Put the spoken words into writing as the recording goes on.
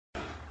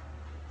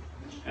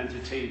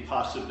entertain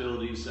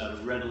possibilities that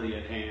are readily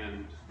at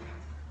hand.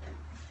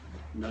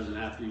 It doesn't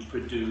have to be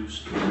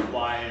produced, or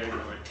acquired,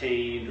 or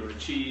attained, or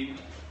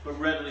achieved, but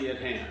readily at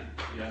hand.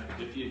 Yeah?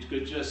 If you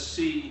could just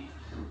see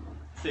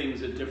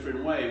things a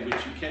different way,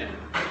 which you can.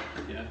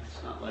 Yeah?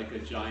 It's not like a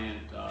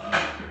giant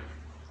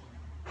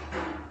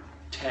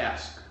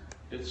task.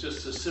 It's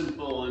just a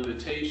simple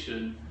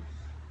invitation,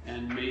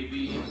 and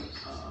maybe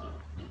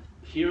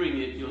hearing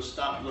it, you'll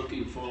stop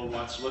looking for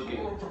what's looking.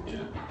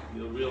 Yeah?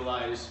 You'll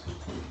realize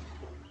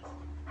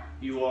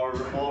you are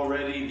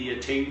already the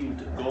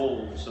attained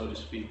goal, so to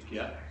speak.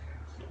 Yeah?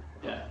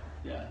 Yeah,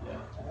 yeah,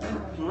 yeah.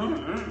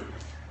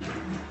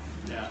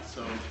 Yeah,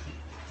 so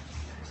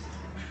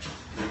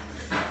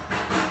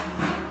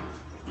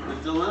the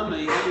dilemma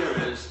here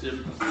is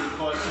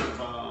because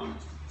of,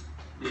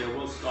 yeah,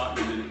 we'll start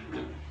in a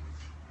minute.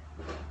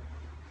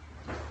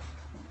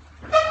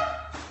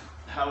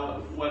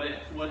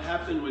 What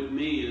happened with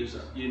me is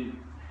you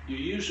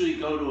usually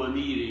go to a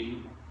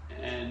meeting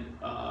and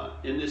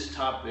in this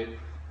topic,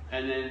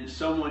 and then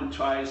someone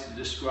tries to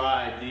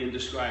describe the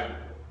indescribable,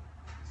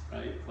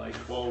 right? Like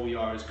all we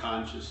are is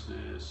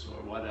consciousness,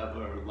 or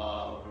whatever, or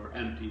love, or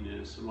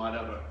emptiness, and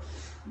whatever.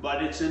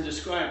 But it's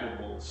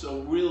indescribable.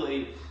 So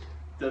really,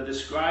 the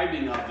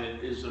describing of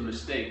it is a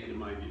mistake in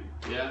my view.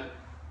 Yeah.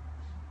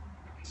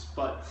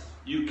 But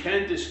you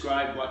can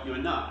describe what you're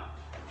not.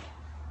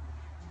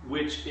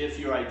 Which, if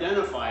you're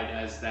identified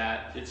as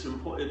that, it's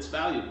important. It's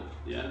valuable,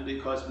 yeah,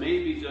 because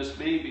maybe, just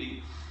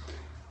maybe,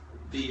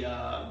 the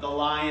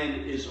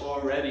lion is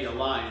already a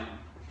lion.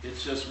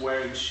 It's just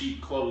wearing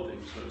sheep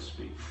clothing, so to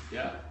speak.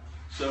 Yeah.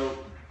 So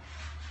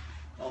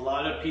a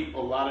lot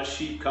of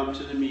sheep come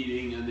to the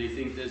meeting, and they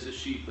think there's a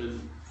sheep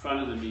in front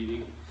of the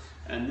meeting,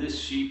 and this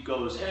sheep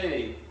goes,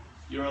 "Hey,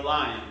 you're a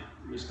lion."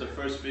 It was the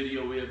first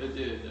video we ever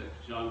did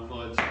at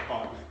Jean-Claude's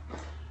apartment.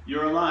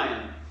 You're a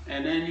lion,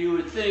 and then you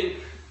would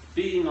think,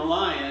 being a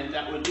lion,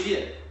 that would be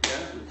it.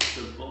 Yeah, it's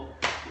simple.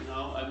 You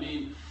know, I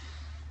mean,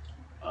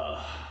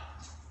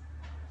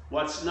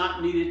 what's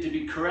not needed to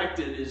be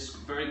corrected is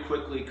very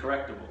quickly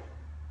correctable.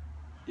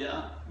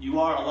 Yeah, you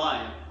are a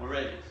lion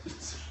already.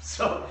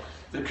 So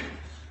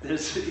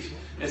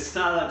it's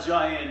not a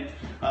giant,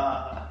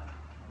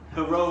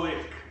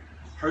 heroic,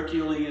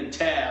 Herculean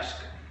task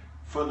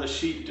for the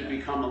sheep to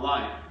become a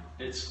lion.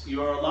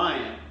 You're a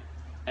lion.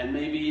 And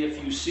maybe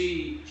if you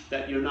see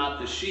that you're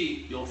not the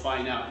sheep, you'll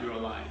find out you're a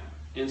lion.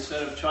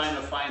 Instead of trying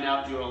to find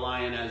out you're a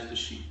lion as the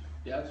sheep.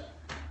 Yes?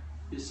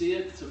 You see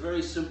it? It's a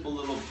very simple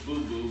little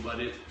boo-boo, but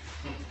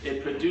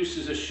it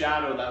produces a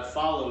shadow that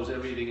follows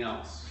everything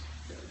else.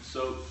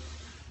 So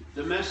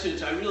the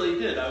message, I really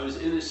did. I was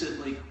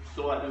innocently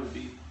thought it would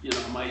be, you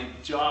know, my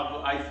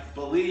job. I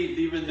believed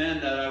even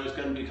then that I was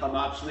going to become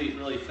obsolete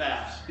really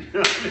fast. You know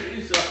what I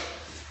mean? So,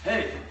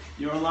 hey,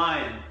 you're a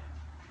lion.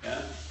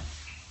 Yeah?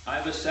 I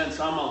have a sense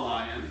I'm a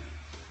lion,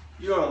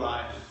 you're a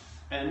lion.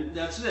 And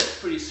that's it,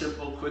 pretty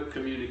simple, quick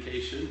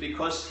communication,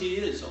 because he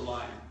is a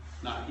lion.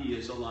 Not he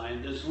is a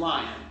lion, there's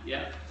lion,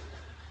 yeah?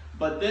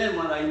 But then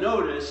what I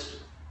noticed,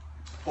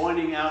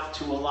 pointing out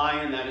to a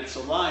lion that it's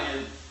a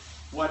lion,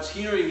 what's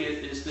hearing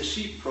it is the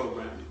sheep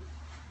programming.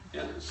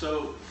 Yeah?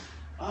 So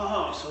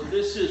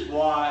this is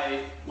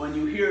why when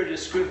you hear a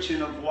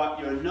description of what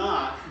you're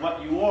not,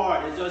 what you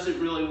are, it doesn't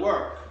really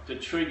work to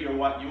trigger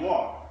what you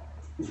are.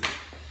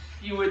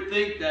 You would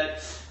think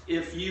that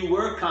if you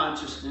were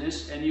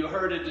consciousness and you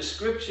heard a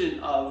description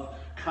of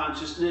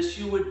consciousness,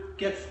 you'd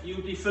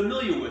be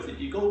familiar with it.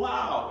 You go,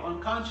 wow, I'm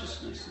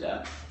consciousness.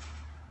 Yeah,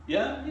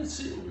 yeah.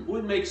 It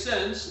would make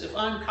sense if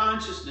I'm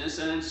consciousness,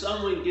 and then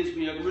someone gives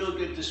me a real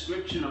good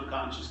description of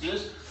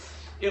consciousness,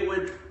 it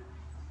would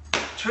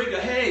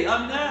trigger, hey,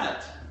 I'm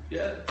that.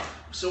 Yeah.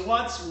 So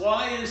why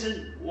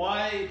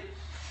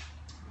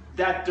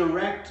that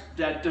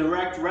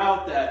direct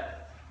route that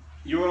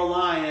you're a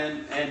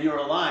lion and you're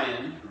a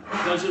lion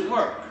doesn't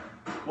work.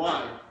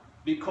 Why?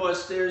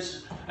 Because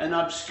there's an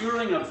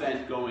obscuring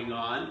event going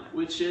on,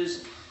 which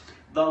is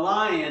the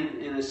lion,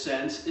 in a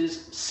sense,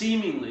 is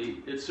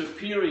seemingly, it's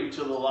appearing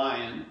to the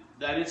lion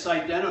that it's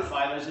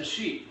identified as a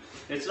sheep.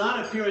 It's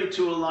not appearing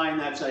to a lion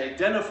that's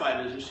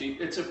identified as a sheep,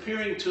 it's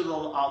appearing to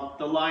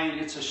the lion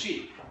it's a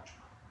sheep.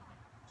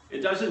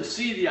 It doesn't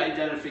see the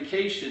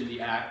identification, the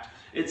act,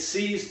 it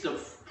sees the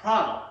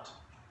product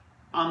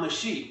on the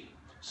sheep.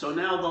 So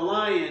now the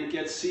lion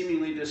gets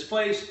seemingly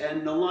displaced,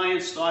 and the lion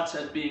starts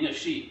as being a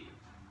sheep.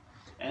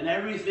 And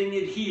everything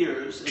it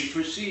hears and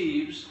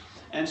perceives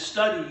and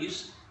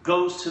studies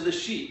goes to the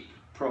sheep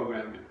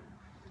programming.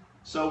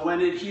 So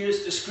when it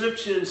hears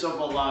descriptions of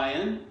a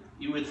lion,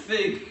 you would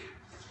think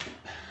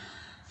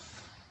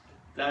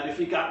that if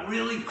you got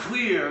really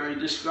clear in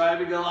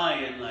describing a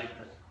lion, like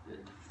the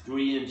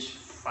 3-inch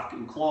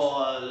fucking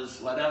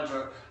claws,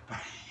 whatever,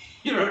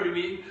 you know what I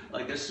mean?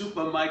 Like a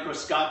super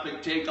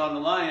microscopic take on the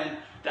lion,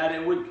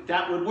 that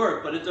would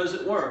work, but it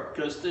doesn't work,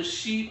 because the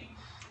sheep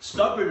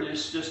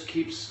stubbornness just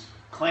keeps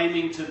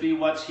claiming to be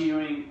what's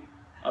hearing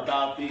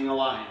about being a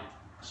lion.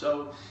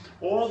 So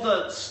all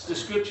the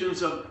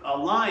descriptions of a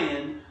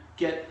lion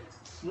get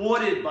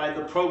thwarted by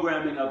the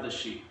programming of the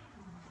sheep.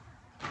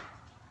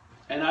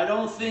 And I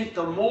don't think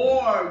the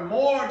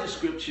more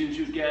descriptions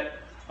you get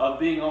of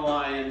being a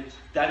lion,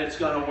 that it's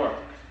going to work.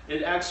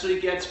 It actually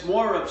gets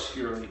more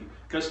obscuring,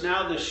 because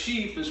now the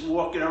sheep is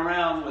walking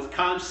around with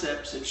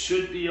concepts. It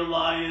should be a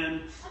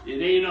lion,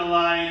 it ain't a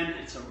lion,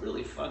 it's a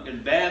really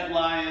fucking bad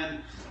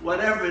lion,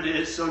 whatever it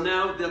is. So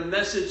now the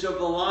message of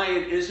the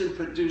lion isn't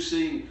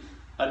producing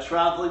a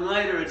traveling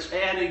lighter, it's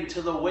adding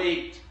to the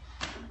weight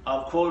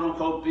of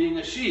quote-unquote being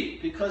a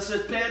sheep, because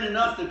it's bad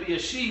enough to be a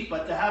sheep,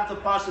 but to have the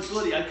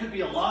possibility I could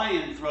be a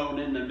lion thrown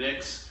in the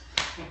mix,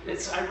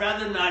 I'd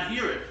rather not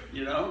hear it,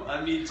 you know? I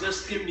mean,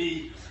 just give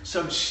me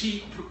some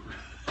sheep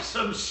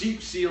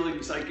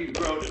sealings I can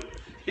grow to,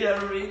 you know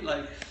what I mean?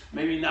 Like,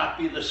 maybe not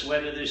be the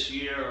sweater this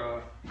year,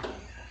 or,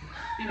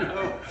 you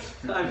know,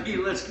 I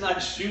mean, let's not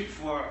shoot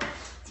for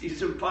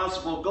these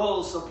impossible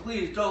goals, so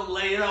please don't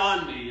lay it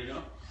on me, you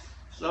know?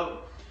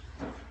 So,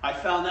 I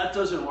found that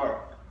doesn't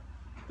work.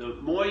 The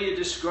more you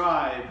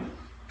describe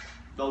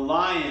the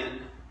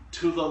lion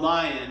to the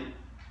lion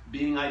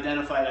being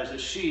identified as a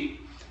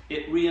sheep,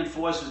 it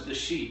reinforces the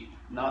sheep,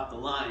 not the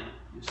lion,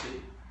 you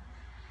see.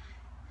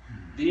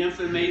 The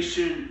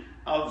information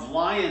of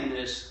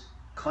lionness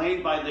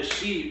claimed by the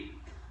sheep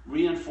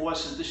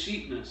reinforces the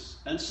sheepness.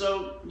 And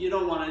so you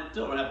don't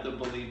have to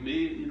believe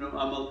me. You know,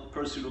 I'm a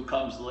person who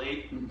comes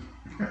late and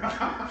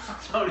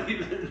don't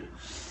even,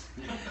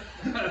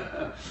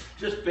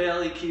 just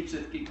barely keeps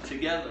it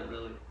together,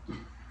 really.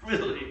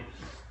 Really,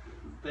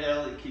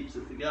 barely keeps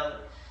it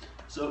together.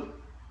 So,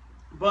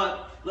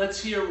 but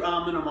let's hear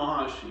Ramana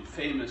Maharshi,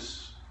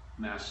 famous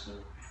master.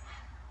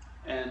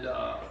 And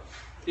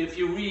if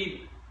you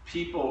read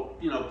people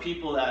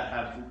that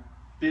have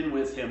been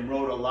with him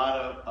wrote a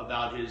lot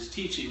about his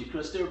teaching,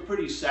 because they're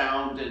pretty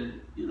sound and,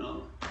 you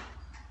know,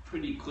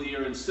 pretty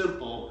clear and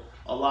simple,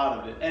 a lot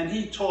of it. And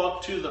he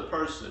talked to the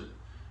person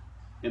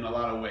in a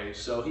lot of ways.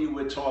 So he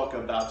would talk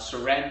about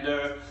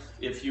surrender.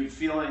 If you're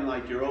feeling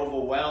like you're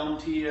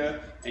overwhelmed here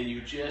and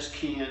you just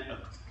can't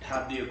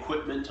have the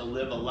equipment to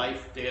live a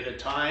life day at a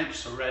time,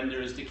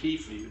 surrender is the key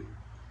for you.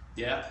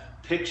 Yeah?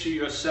 Picture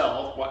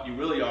yourself, what you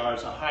really are,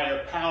 as a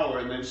higher power,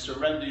 and then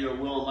surrender your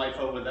will and life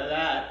over to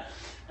that,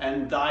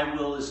 and thy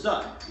will is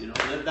done. You know,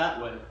 live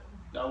that way.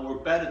 That'll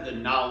work better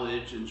than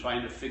knowledge and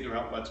trying to figure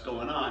out what's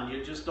going on.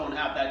 You just don't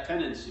have that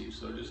tendency,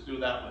 so just do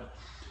that way.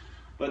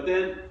 But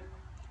then,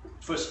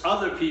 for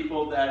other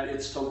people, that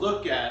it's to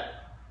look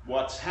at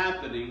what's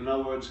happening. In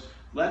other words,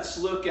 let's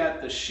look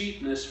at the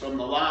sheepness from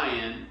the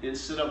lion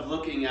instead of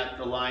looking at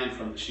the lion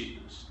from the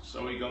sheepness.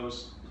 So he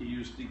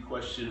used the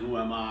question, who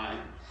am I?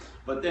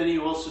 But then he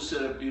also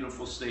said a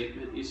beautiful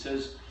statement. He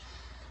says,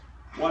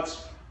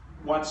 what's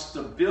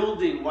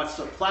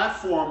the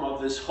platform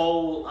of this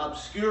whole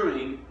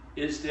obscuring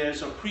is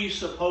there's a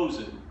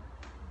presupposing.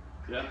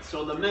 Yeah?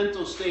 So the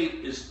mental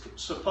state is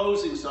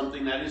supposing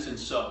something that isn't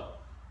so,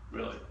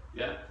 really.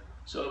 Yeah?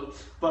 So,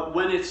 but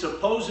when it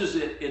supposes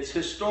it, it's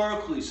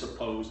historically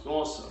supposed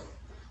also.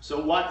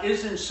 So what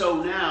isn't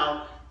so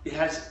now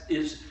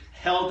is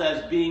held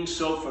as being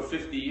so for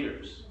 50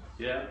 years.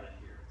 Yeah?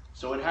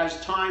 So it has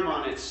time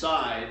on its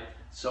side.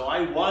 So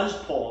I was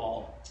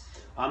Paul.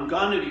 I'm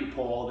going to be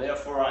Paul,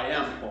 therefore I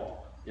am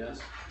Paul. Yes?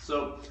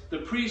 So the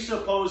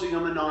presupposing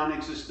of a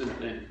non-existent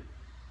thing.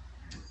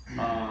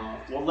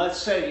 Well, let's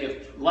say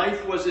if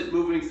life wasn't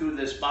moving through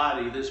this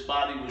body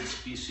would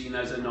be seen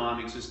as a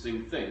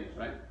non-existing thing,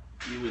 right?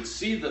 You would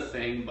see the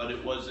thing, but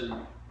it wasn't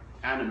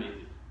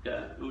animated.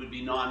 Yeah? It would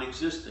be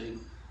non-existing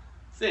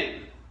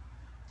thing.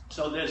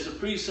 So there's a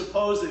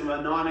presupposing of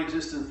a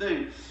non-existent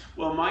thing.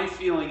 Well, my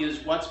feeling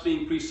is what's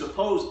being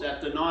presupposed,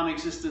 that the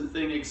non-existent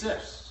thing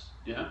exists.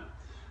 Yeah?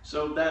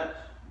 So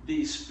that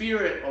the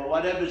spirit or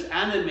whatever's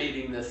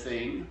animating the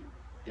thing,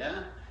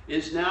 yeah,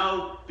 is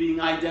now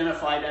being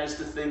identified as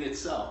the thing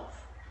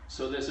itself.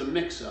 So there's a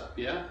mix-up,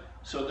 yeah?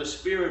 So the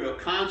spirit or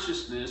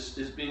consciousness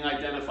is being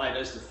identified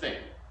as the thing.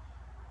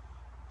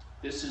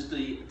 This is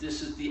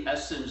the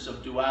essence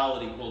of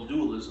duality, called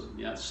dualism,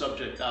 yeah?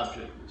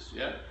 Subject-objectness,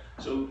 yeah?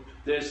 So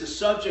there's the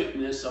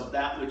subjectness of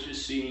that which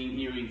is seeing,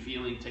 hearing,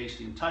 feeling,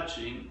 tasting,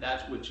 touching,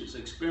 that which is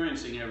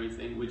experiencing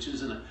everything,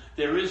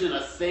 there isn't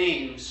a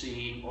thing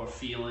seeing or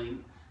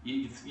feeling.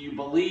 You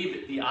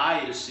believe the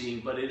eye is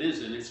seeing, but it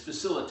isn't. It's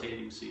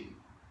facilitating seeing.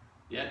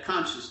 Yeah,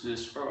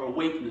 consciousness or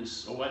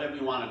awakeness or whatever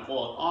you want to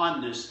call it,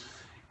 onness,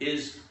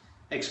 is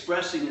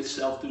expressing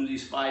itself through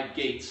these 5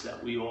 gates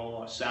that we all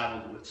are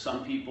saddled with.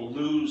 Some people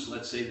lose,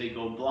 let's say they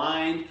go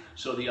blind,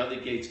 so the other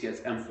gates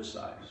get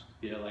emphasized.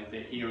 Yeah, like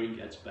their hearing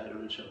gets better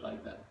and shit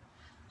like that.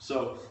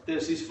 So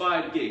there's these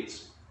 5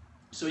 gates.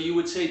 So you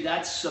would say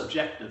that's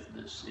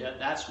subjectiveness. Yeah,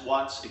 that's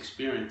what's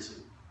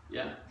experiencing.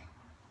 Yeah.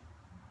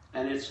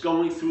 And it's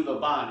going through the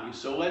body.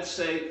 So let's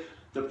say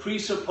the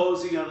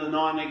presupposing of the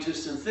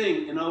non-existent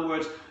thing, in other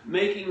words,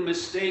 making a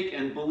mistake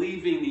and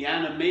believing the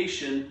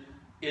animation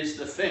is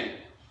the thing.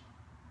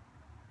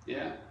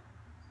 Yeah?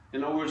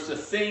 In other words, the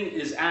thing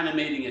is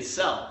animating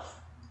itself.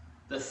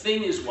 The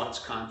thing is what's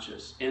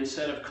conscious,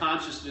 instead of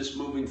consciousness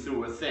moving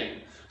through a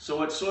thing.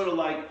 So it's sort of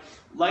like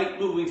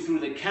light moving through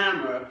the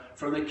camera.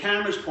 From the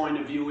camera's point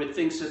of view, it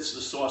thinks it's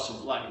the source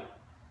of light.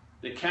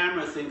 The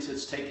camera thinks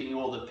it's taking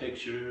all the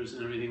pictures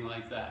and everything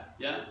like that,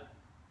 yeah?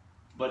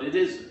 But it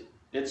isn't.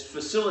 It's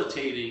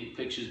facilitating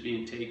pictures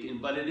being taken,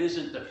 but it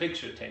isn't the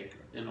picture taker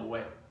in a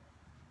way.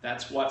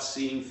 That's what's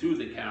seeing through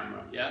the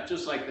camera, yeah?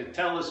 Just like the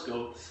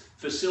telescope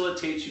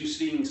facilitates you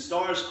seeing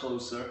stars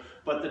closer,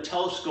 but the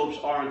telescopes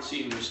aren't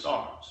seeing the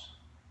stars.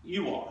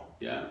 You are,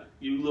 yeah?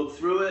 You look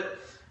through it,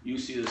 you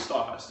see the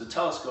stars. The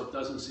telescope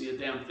doesn't see a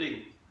damn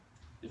thing.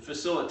 It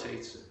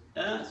facilitates it.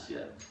 Yes,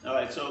 yeah. All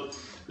right, so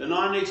the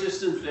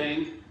non-existent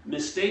thing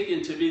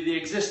mistaken to be the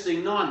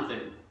existing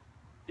non-thing,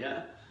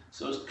 yeah?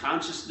 So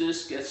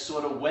consciousness gets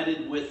sort of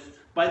wedded with,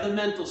 by the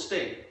mental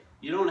state.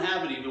 You don't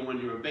have it even when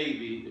you're a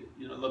baby.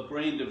 You know, the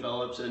brain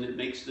develops and it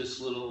makes this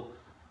little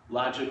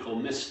logical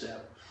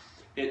misstep.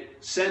 It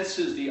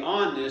senses the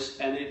onness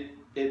and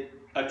it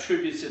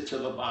attributes it to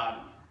the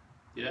body.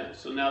 Yeah.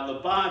 So now the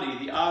body,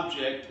 the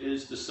object,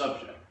 is the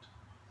subject.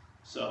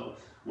 So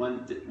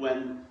when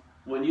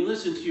you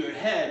listen to your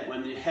head,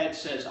 when the head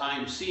says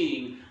 "I'm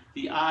seeing,"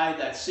 the eye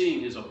that's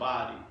seeing is a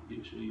body.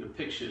 Usually you're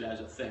pictured as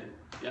a thing.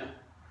 Yeah.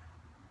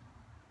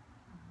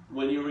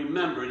 When you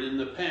remember it in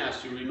the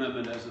past, you remember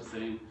it as a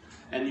thing,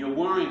 and you're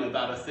worrying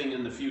about a thing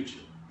in the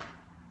future.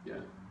 Yeah.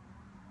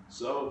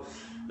 So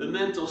the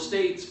mental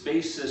state's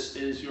basis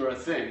is you're a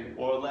thing,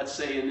 or let's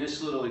say in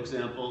this little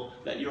example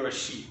that you're a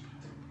sheep.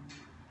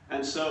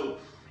 And so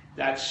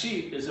that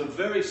sheep is a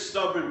very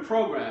stubborn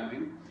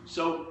programming.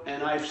 So,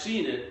 and I've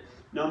seen it,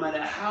 no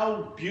matter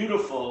how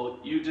beautiful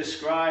you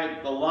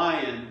describe the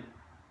lion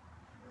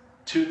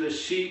to the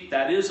sheep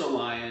that is a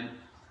lion,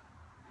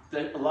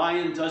 the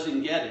lion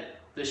doesn't get it.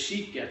 The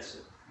sheep gets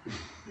it.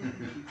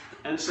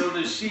 And so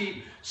the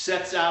sheep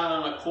sets out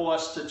on a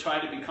course to try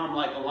to become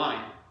like a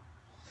lion,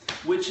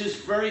 which is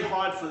very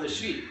hard for the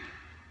sheep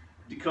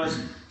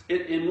because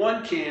in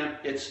one camp,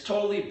 it's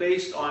totally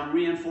based on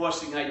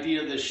reinforcing the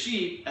idea of the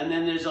sheep, and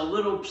then there's a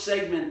little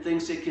segment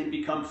thinks it can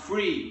become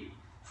free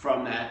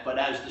from that, but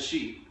as the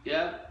sheep,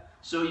 yeah?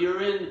 So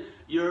you're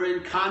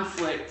in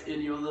conflict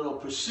in your little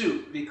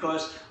pursuit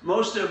because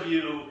most of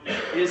you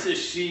is a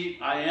sheep,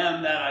 I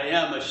am that I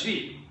am a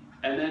sheep.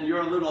 And then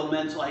your little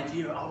mental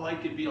idea, oh, I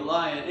could be a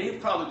lion, ain't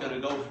probably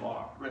going to go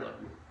far, really.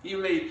 You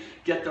may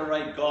get the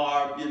right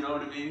garb, you know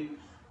what I mean?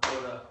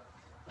 Or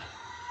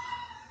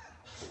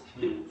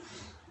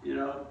you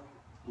know,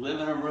 live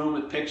in a room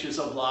with pictures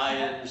of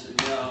lions,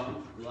 you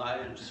know,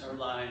 lions, sir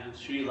lion,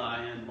 she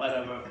lion,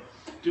 whatever.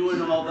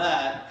 Doing all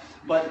that,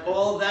 but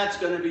all that's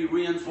going to be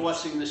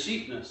reinforcing the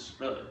sheepness,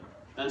 really.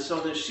 And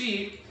so the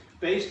sheep,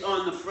 based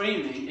on the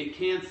framing, it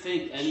can't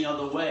think any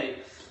other way.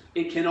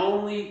 It can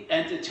only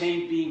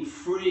entertain being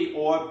free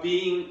or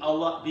becoming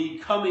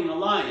a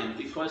lion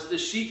because the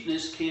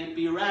sheepness can't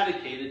be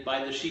eradicated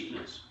by the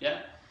sheepness,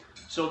 yeah?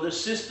 So the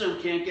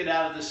system can't get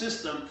out of the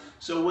system.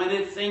 So when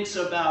it thinks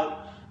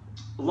about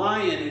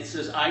lion, it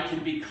says, I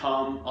can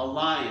become a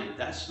lion.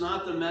 That's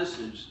not the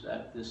message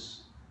that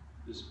this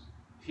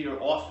here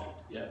offered,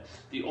 yeah?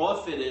 The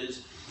offered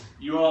is,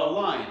 you're a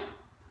lion.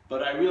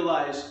 But I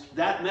realize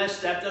that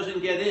that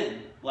doesn't get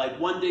in. Like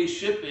one day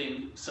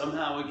shipping,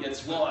 somehow it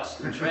gets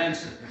lost in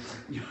transit.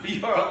 You're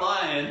a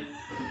lion.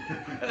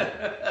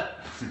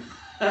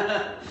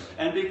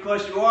 And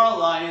because you are a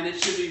lion, it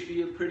should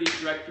be a pretty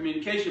direct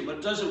communication. But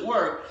it doesn't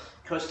work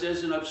because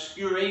there's an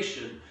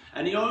obscuration.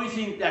 And the only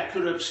thing that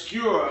could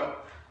obscure,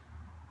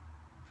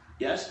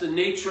 yes, the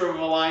nature of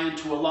a lion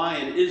to a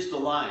lion is the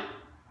lion.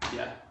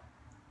 Yeah.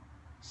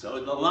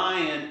 So the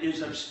lion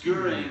is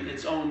obscuring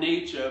its own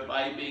nature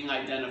by being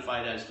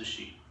identified as the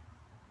sheep.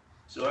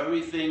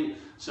 So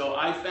so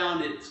I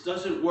found it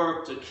doesn't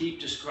work to keep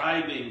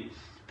describing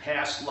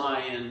past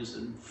lions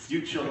and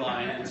future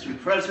lions and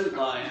present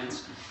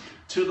lions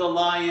to the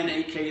lion,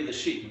 aka the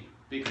sheep.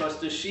 Because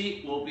the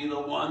sheep will be the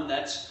one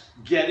that's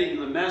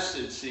getting the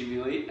message,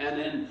 seemingly, and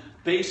then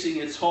basing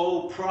its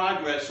whole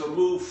progress or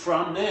move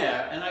from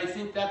there. And I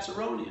think that's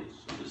erroneous.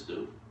 I just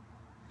do.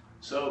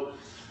 So,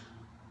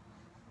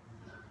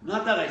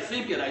 not that I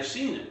think it, I've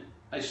seen it.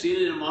 I've seen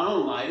it in my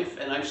own life,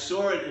 and I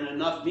saw it in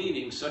enough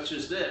meetings such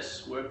as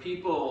this, where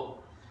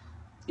people,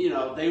 you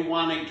know, they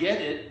want to get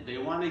it, they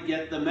want to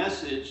get the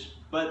message,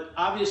 but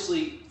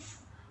obviously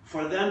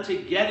for them to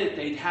get it,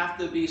 they'd have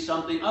to be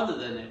something other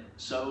than it.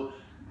 So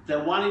the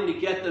wanting to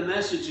get the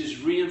message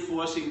is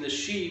reinforcing the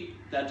sheep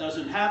that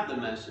doesn't have the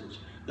message.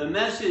 The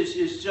message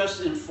is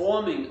just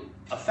informing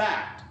a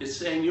fact. It's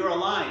saying you're a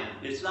lion.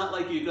 It's not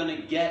like you're going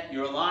to get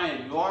you're a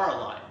lion, you are a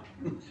lion.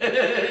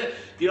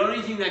 The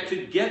only thing that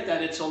could get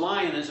that it's a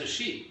lion is a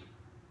sheep.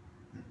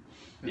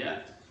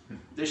 Yeah?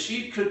 The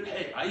sheep could,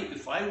 hey,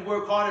 if I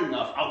work hard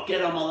enough, I'll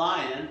get him a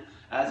lion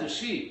as a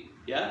sheep.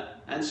 Yeah?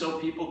 And so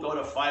people go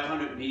to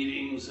 500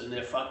 meetings and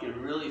they're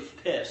fucking really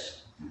pissed,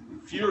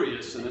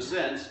 furious in a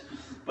sense,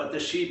 but the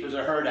sheep is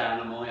a herd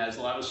animal. He has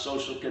a lot of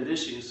social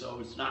conditioning, so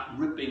it's not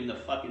ripping the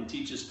fucking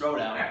teacher's throat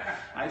out.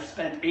 I've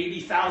spent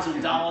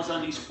 $80,000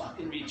 on these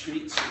fucking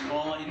retreats and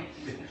all,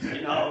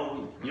 you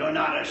know, you're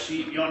not a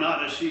sheep, you're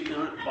not a sheep.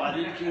 But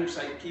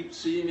I keep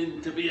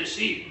seeming to be a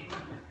sheep.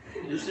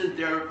 Isn't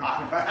there,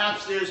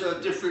 perhaps there's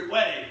a different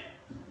way.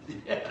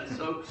 Yeah,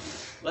 so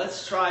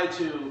let's try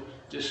to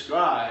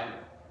describe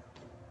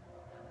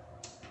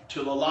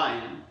to the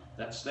lion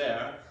that's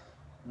there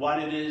what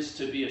it is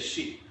to be a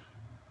sheep,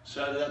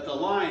 so that the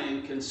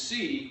lion can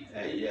see,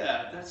 hey,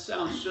 yeah, that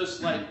sounds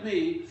just like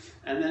me,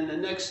 and then the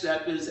next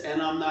step is,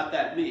 and I'm not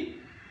that me.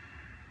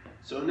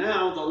 So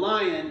now the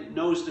lion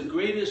knows the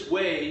greatest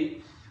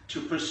way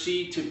to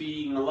proceed to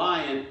being a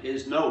lion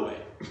is no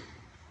way,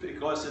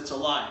 because it's a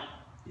lion.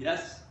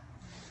 Yes?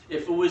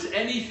 If it was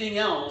anything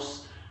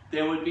else,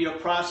 there would be a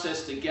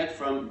process to get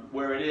from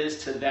where it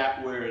is to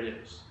that where it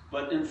is.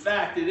 But in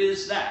fact, it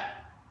is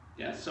that.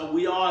 Yeah? So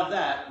we are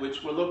that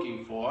which we're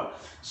looking for.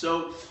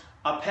 So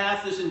a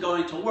path isn't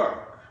going to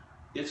work.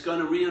 It's going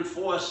to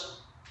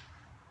reinforce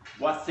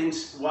what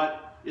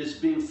is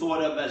being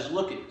thought of as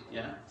looking.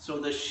 Yeah? So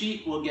the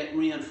sheep will get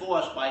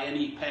reinforced by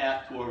any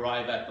path to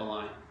arrive at the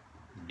lion,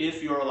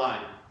 if you're a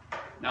lion.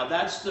 Now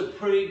that's the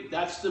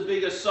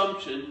big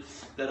assumption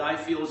that I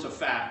feel is a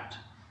fact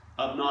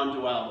of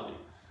non-duality.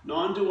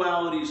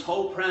 Non-duality's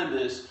whole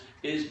premise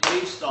is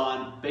based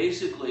on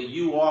basically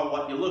you are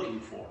what you're looking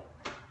for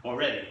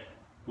already,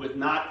 with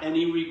not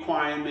any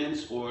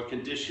requirements or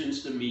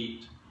conditions to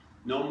meet,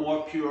 no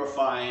more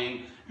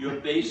purifying. You're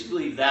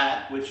basically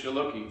that which you're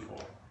looking for.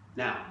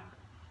 Now,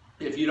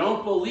 if you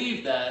don't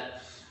believe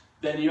that,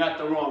 then you're at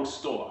the wrong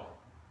store.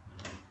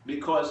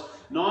 Because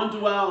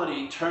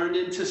non-duality turned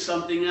into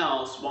something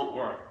else won't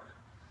work.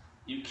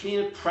 You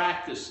can't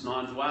practice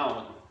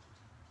non-duality.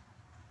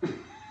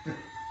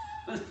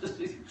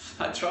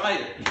 I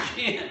tried it. You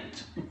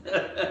can't.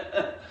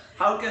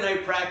 How can I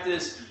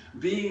practice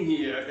being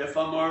here if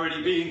I'm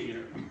already being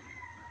here?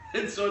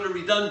 It's sort of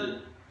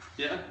redundant.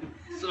 Yeah?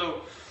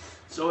 So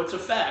it's a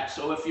fact.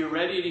 So if you're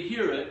ready to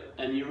hear it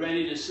and you're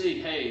ready to see,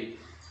 hey,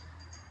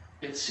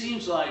 it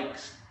seems like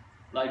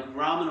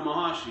Ramana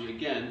Maharshi,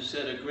 again,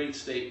 said a great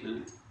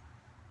statement.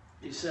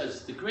 He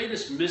says, the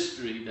greatest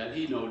mystery that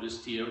he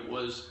noticed here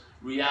was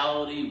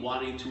reality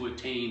wanting to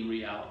attain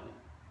reality.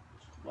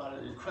 What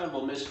an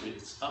incredible mystery.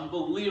 It's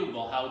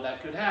unbelievable how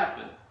that could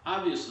happen,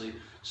 obviously.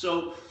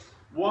 So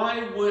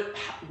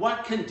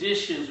what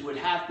conditions would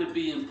have to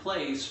be in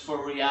place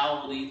for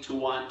reality to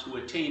want to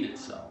attain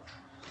itself?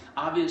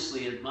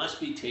 Obviously, it must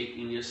be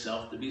taking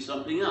yourself to be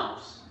something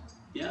else.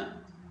 Yeah?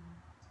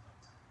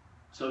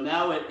 So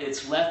now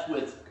it's left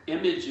with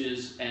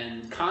images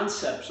and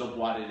concepts of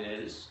what it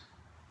is,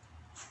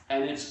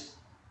 and it's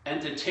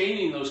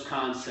entertaining those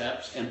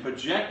concepts and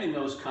projecting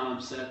those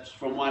concepts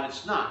from what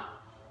it's not.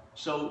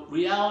 So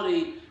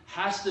reality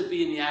has to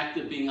be in the act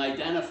of being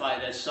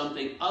identified as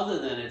something other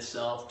than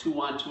itself to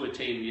want to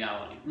attain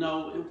reality.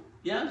 No,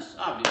 yes,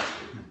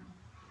 obviously.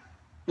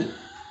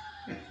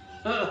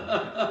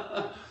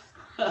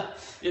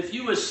 If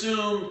you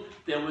assumed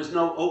there was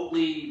no oat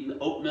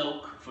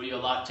milk for your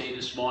latte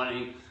this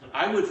morning,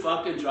 I would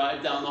fucking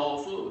drive down to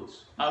Whole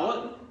Foods. I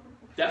would,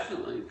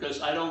 definitely, because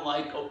I don't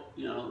like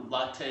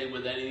latte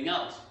with anything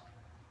else.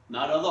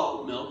 Not other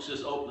oat milk,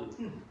 just oat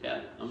milk. Yeah,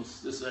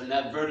 this is an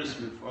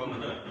advertisement for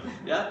it.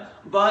 Yeah,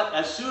 but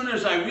as soon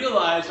as I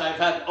realize I've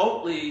had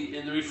Oatly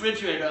in the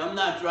refrigerator, I'm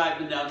not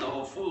driving down to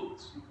Whole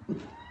Foods.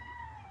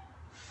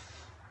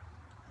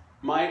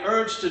 My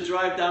urge to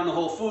drive down to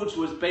Whole Foods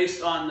was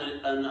based on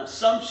an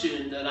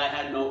assumption that I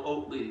had no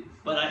Oatly,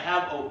 but I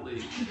have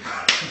Oatly,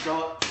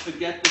 so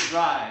forget the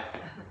drive.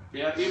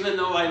 Yeah, even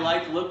though I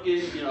like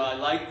looking, I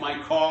like my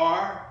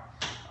car.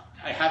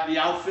 I have the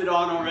outfit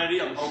on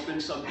already. I'm hoping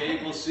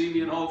someday we'll see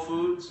me in Whole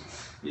Foods.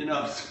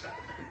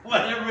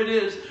 Whatever it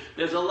is,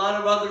 there's a lot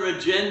of other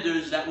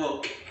agendas that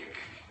will,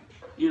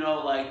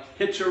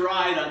 hitch a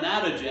ride on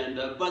that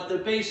agenda. But the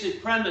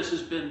basic premise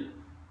has been,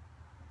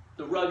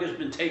 the rug has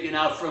been taken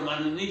out from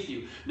underneath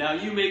you. Now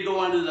you may go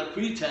under the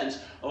pretense,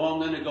 I'm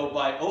going to go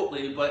buy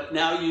Oatly, but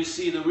now you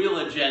see the real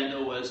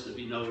agenda was to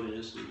be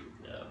noticed,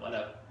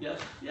 whatever. Yes,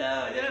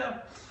 yeah.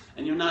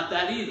 And you're not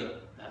that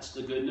either. That's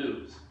the good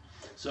news.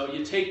 So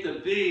you take the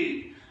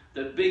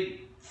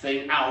big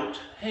thing out.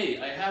 Hey,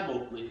 I have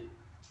Oatly.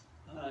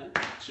 All right,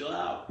 chill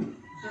out.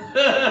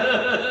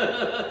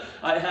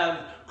 I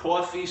have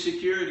coffee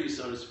security,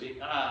 so to speak.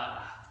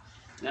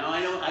 Now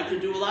I can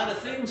do a lot of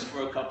things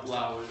for a couple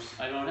hours.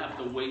 I don't have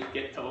to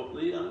get to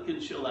Oatly. I can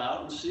chill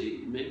out and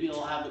see. Maybe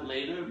I'll have it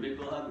later. Maybe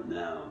I'll have it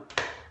now.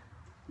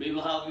 Maybe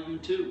I'll have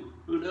it too.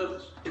 Who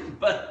knows?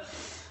 But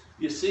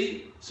you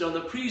see, so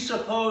the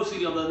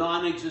presupposing of the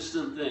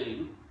non-existent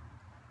thing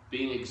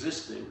being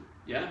existing,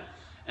 yeah?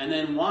 And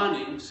then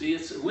wanting, see,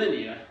 it's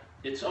linear.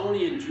 It's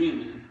only in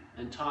dreaming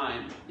and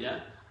time,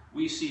 yeah?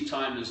 We see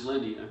time as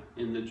linear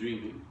in the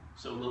dreaming.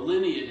 So the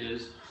linear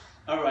is,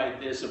 all right,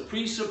 there's a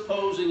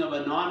presupposing of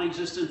a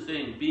non-existent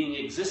thing being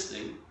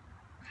existing.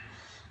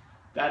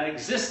 That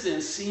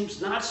existence seems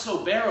not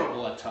so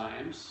bearable at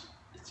times.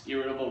 It's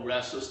irritable,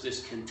 restless,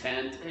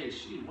 discontent. Hey,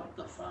 what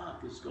the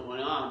fuck is going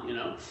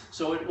on,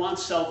 So it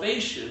wants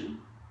salvation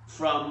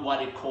from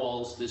what it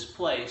calls this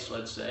place,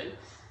 let's say,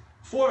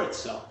 for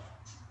itself.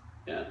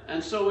 Yeah?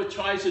 And so it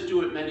tries to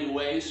do it many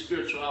ways.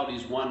 Spirituality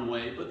is one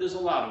way, but there's a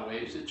lot of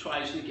ways. It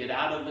tries to get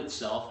out of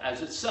itself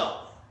as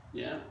itself.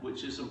 yeah,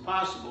 which is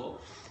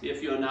impossible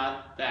if you're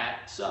not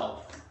that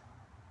self.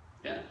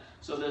 Yeah.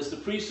 So there's the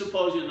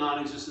presupposed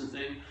non-existent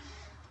thing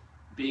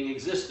being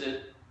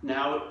existent.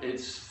 Now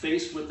it's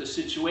faced with the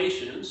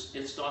situations.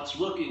 It starts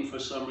looking for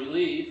some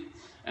relief,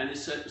 and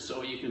it's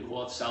so you can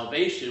call it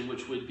salvation,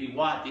 which would be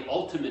what? The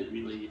ultimate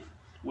relief,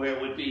 where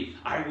it would be,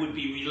 I would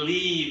be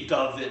relieved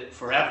of it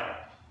forever.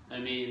 I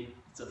mean,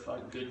 it's a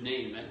fucking good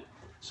name, man.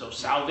 So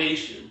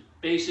salvation,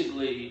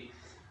 basically,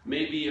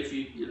 maybe if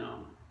you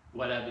know,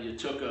 whatever,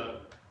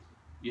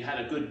 you had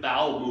a good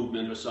bowel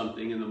movement or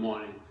something in the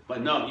morning,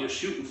 but no, you're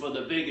shooting for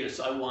the biggest.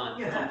 I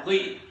want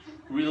complete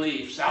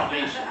relief,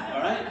 salvation,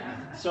 all right?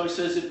 So he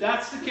says, if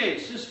that's the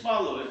case, just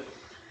follow it.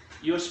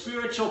 Your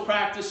spiritual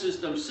practices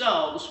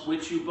themselves,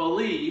 which you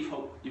believe,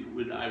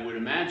 I would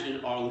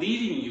imagine, are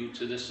leading you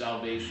to this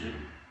salvation,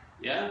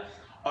 yeah,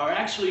 are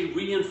actually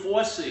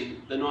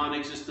reinforcing the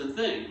non-existent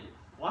thing.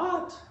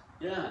 What?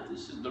 Yeah,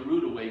 this is the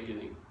rude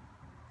awakening.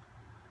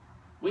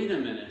 Wait a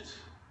minute.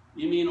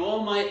 You mean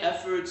all my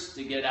efforts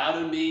to get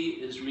out of me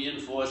is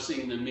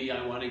reinforcing the me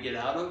I want to get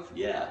out of?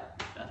 Yeah,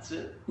 that's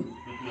it.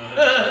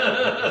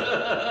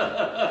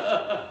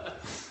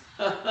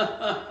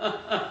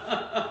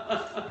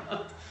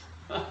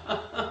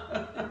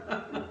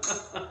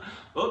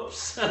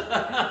 Oops.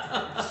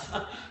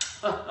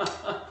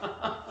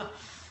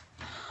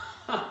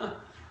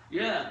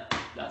 Yeah,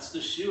 that's the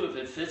shoe. If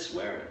it fits,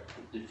 wear it.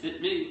 It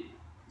fit me.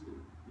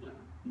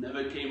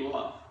 Never came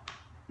off.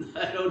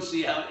 I don't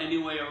see how any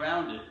way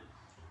around it.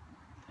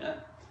 Yeah.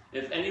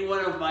 If any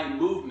one of my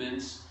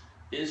movements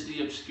is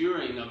the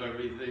obscuring of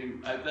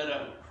everything, I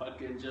better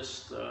fucking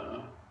just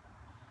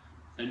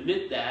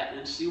admit that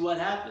and see what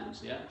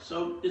happens. Yeah.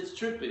 So it's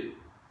trippy.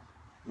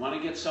 Want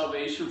to get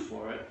salvation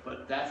for it,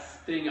 but that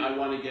thing I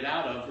want to get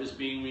out of is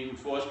being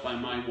reinforced by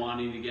my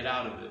wanting to get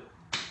out of it.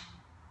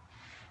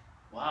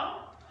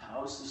 Wow.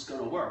 How is this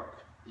going to work?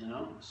 You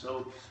know,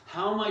 so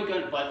how am I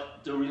going to,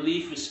 but the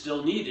relief is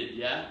still needed,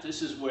 yeah?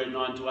 This is where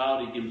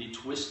non-duality can be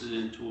twisted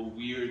into a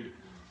weird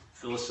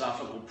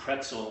philosophical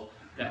pretzel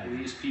that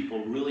leaves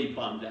people really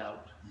bummed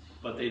out,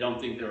 but they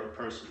don't think they're a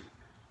person.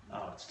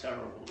 Oh, it's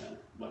terrible, man,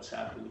 what's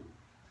happening.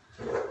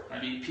 I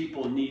mean,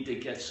 people need to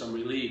get some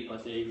relief,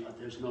 but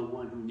there's no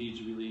one who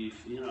needs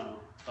relief, you know,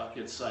 fuck,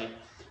 it's like,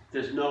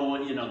 there's no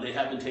one, you know, they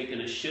haven't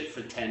taken a shit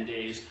for 10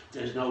 days.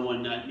 There's no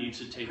one that needs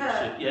to take a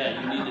shit.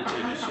 Yeah, you need to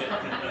take a shit.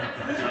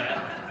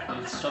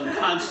 Yeah. Some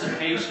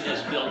constipation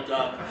has built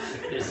up.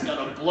 It's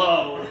gonna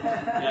blow.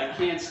 I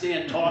can't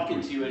stand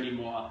talking to you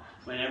anymore.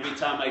 When every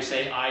time I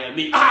say I am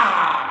me,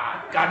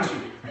 got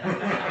you.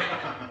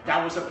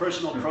 That was a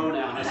personal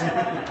pronoun. I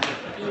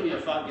said, give me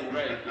a fucking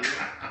break. You know?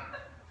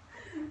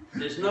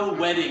 There's no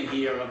wedding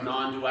here of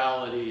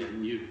non-duality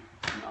and you.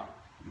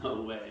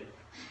 No way.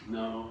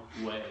 No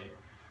way.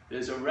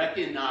 There's a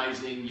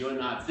recognizing you're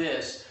not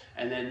this,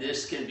 and then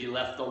this can be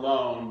left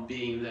alone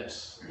being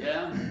this.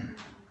 Yeah?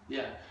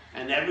 Yeah.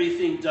 And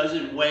everything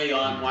doesn't weigh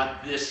on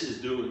what this is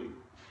doing.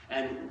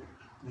 And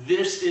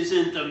this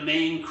isn't the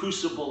main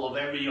crucible of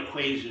every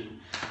equation.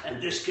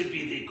 And this could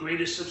be the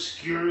greatest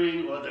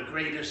obscuring or the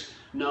greatest.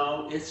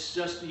 No, it's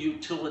just a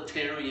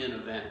utilitarian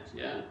event.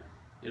 Yeah?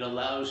 It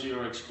allows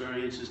your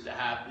experiences to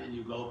happen.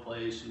 You go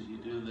places, you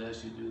do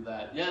this, you do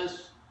that.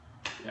 Yes?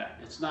 Yeah.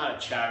 It's not a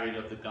chariot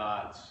of the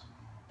gods.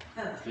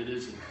 It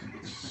isn't.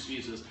 It's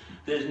Jesus.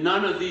 There's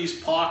none of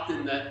these parked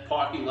in that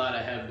parking lot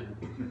of heaven.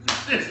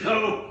 There's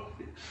no,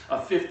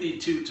 a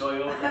 52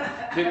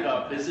 Toyota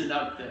pickup isn't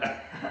up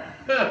there.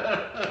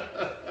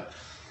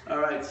 All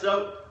right,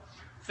 so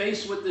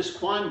faced with this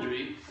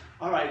quandary,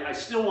 all right, I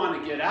still want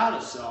to get out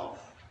of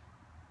self.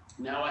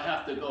 Now I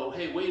have to go,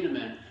 hey, wait a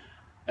minute.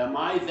 Am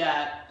I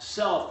that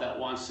self that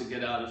wants to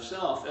get out of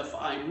self? If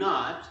I'm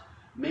not,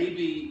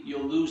 maybe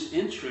you'll lose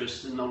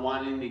interest in the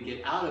wanting to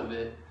get out of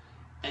it.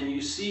 And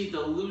you see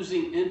the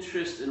losing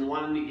interest in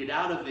wanting to get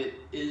out of it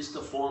is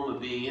the form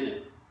of being in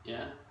it,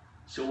 yeah?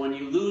 So when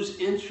you lose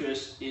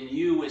interest in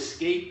you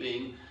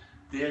escaping,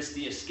 there's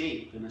the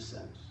escape in a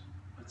sense.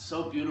 It's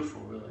so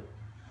beautiful, really,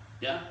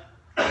 yeah?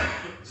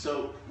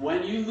 So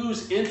when you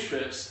lose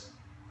interest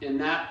in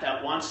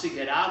that wants to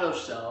get out of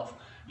self,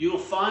 you'll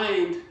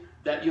find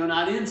that you're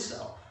not in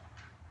self.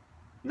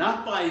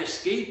 Not by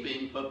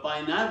escaping, but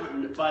by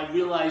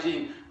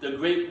realizing the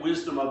great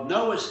wisdom of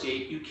no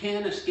escape. You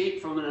can't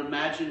escape from an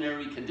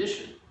imaginary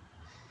condition.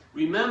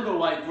 Remember,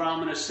 like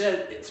Ramana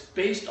said, it's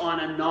based on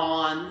a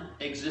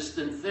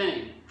non-existent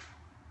thing.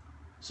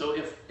 So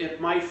if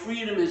my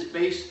freedom is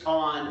based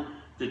on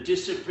the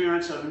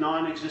disappearance of a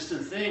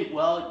non-existent thing,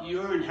 well,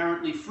 you're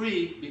inherently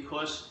free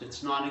because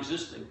it's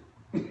non-existing.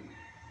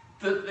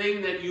 The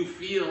thing that you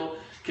feel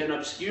can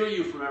obscure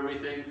you from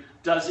everything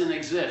doesn't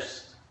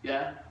exist,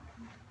 yeah?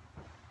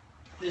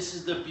 This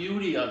is the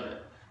beauty of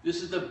it.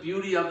 This is the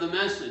beauty of the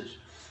message.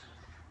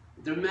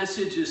 The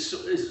message is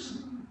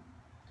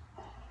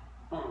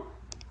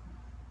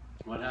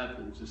what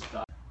happened? Just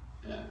stop.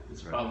 Yeah,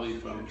 it's probably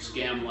from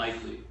Scam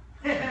Likely.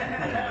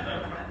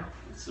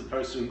 It's the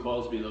person who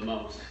calls me the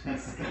most.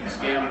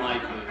 Scam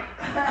likely.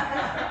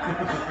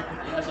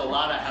 He has a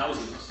lot of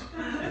houses,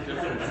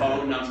 different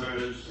phone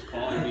numbers,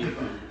 calling me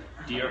from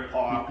Deer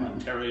Park,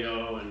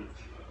 Ontario, and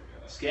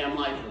scam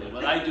likely.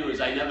 What I do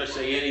is I never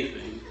say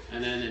anything,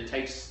 and then it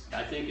takes,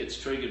 I think it's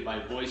triggered by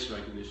voice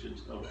recognition.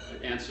 So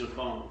I answer the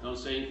phone, don't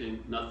say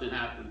anything, nothing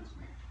happens.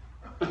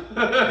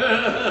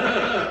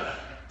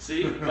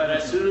 See, but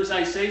as soon as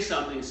I say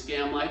something,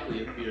 scam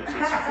likely appears.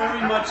 It's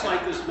very much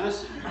like this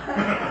message.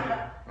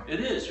 It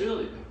is,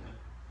 really.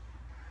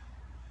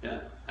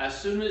 Yeah. As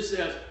soon as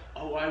there's,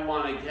 oh, I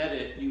want to get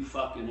it, you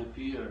fucking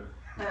appear.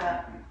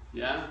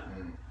 Yeah?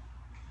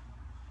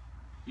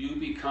 You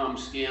become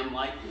scam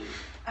likely.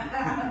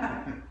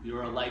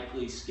 You're a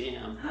likely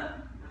scam.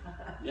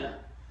 Yeah,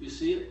 you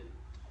see it?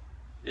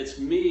 It's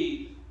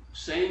me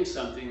saying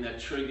something that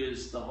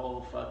triggers the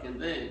whole fucking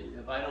thing.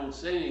 If I don't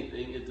say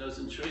anything, it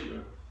doesn't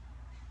trigger.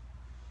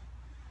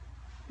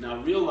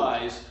 Now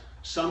realize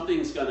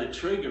something's going to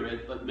trigger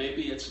it, but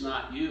maybe it's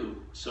not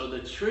you. So the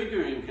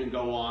triggering can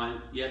go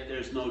on, yet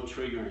there's no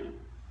triggering.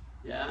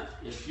 Yeah?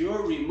 If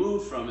you're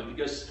removed from it,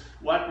 because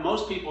what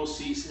most people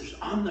see is,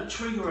 I'm the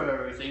trigger of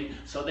everything,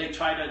 so they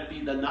try to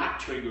be the not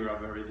trigger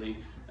of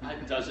everything.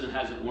 That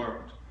hasn't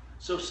worked.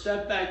 So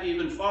step back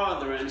even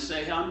farther and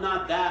say, I'm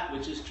not that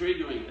which is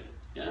triggering it.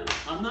 Yeah?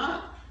 I'm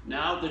not.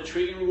 Now the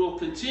triggering will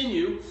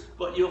continue,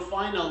 but you'll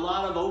find a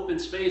lot of open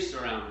space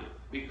around it,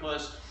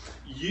 because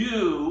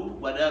you,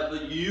 whatever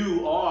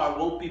you are,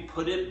 won't be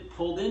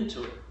pulled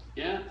into it.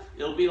 Yeah?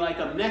 It'll be like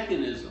a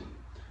mechanism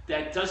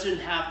that doesn't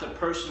have the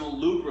personal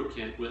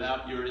lubricant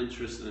without your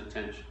interest and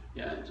attention.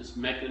 Yeah? It just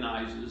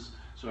mechanizes.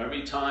 So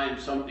every time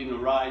something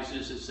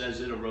arises, it says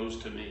it arose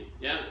to me.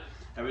 Yeah?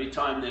 Every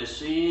time they're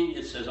seeing,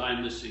 it says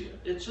I'm the seer.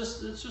 It's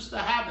just a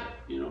habit,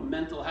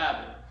 mental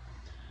habit.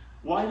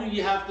 Why do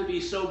you have to be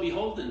so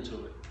beholden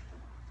to it?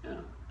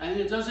 Yeah? And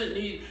it doesn't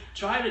need,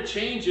 try to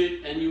change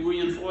it and you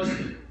reinforce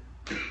it.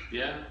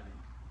 Yeah,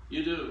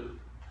 you do.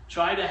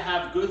 Try to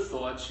have good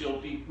thoughts,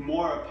 you'll be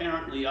more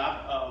apparently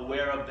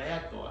aware of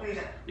bad thoughts.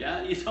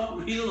 Yeah, you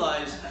don't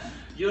realize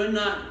you're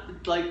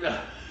not like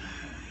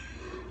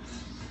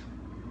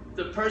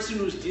the person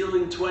who's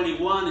dealing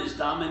 21 is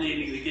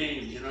dominating the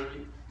game, you know what I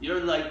mean?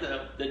 You're like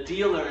the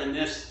dealer in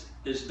this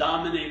is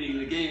dominating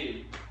the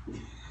game.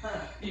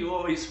 You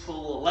always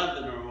pull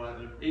 11 or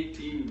whatever,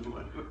 18 or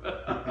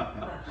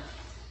whatever.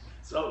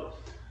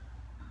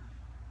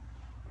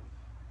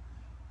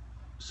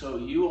 So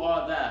you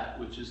are that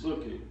which is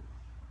looking,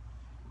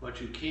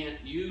 but you can't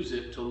use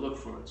it to look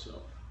for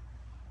itself.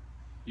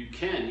 You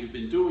can, you've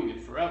been doing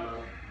it forever,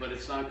 but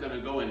it's not going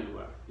to go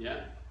anywhere,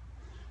 yeah?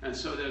 And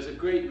so there's a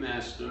great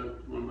master,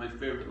 one of my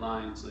favorite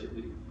lines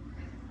lately,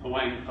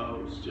 Huang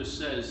Po, just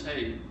says,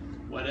 hey,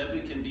 whatever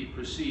can be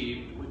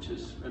perceived, which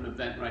is an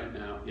event right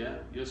now, yeah?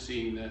 You're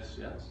seeing this,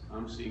 yes,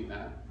 I'm seeing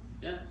that,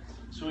 yeah?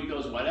 So he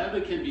goes,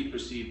 whatever can be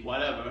perceived,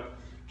 whatever,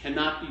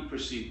 cannot be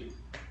perceiving.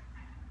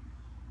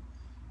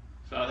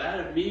 So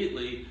that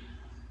immediately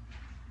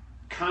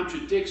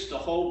contradicts the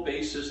whole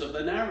basis of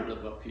the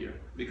narrative up here.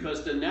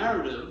 Because the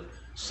narrative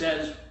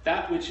says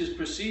that which is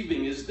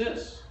perceiving is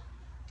this,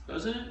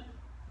 doesn't it?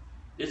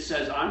 It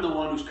says, I'm the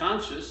one who's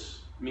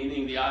conscious,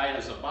 meaning the I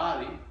as a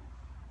body.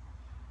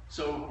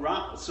 So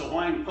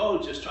Huang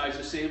Po just tries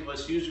to save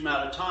us a huge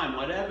amount of time.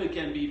 Whatever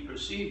can be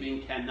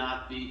perceiving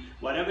cannot be,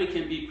 whatever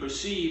can be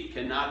perceived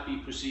cannot be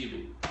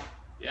perceiving.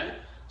 Yeah?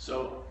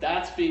 So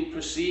that's being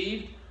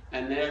perceived.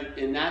 And then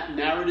in that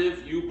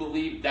narrative, you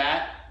believe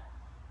that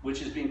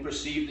which is being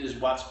perceived is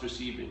what's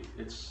perceiving.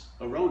 It's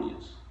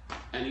erroneous.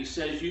 And he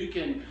says you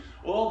can,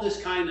 all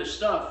this kind of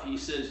stuff, he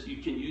says you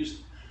can't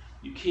use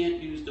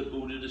the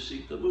Buddha to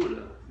seek the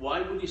Buddha. Why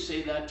would he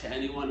say that to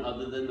anyone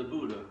other than the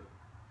Buddha?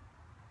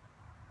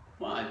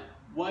 Why?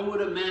 Why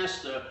would a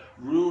master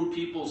ruin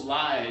people's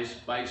lives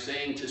by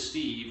saying to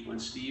Steve, when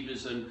Steve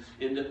is an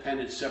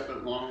independent,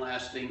 separate,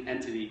 long-lasting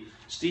entity,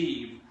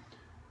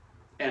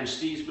 and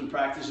Steve's been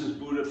practicing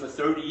Buddha for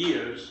 30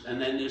 years,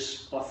 and then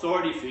this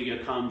authority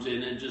figure comes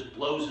in and just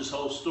blows his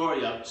whole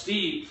story up.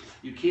 Steve,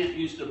 you can't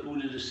use the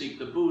Buddha to seek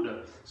the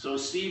Buddha. So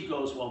Steve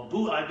goes,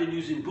 well, I've been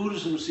using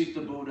Buddhism to seek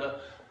the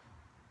Buddha,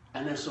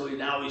 and then so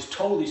now he's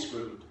totally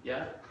screwed,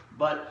 yeah?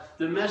 But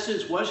the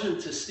message wasn't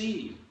to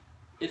Steve,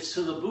 it's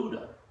to the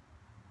Buddha.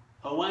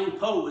 Huang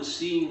Po is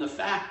seeing the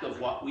fact of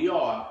what we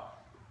are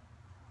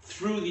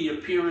through the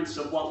appearance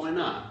of what we're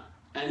not.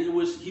 And he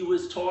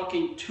was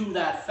talking to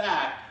that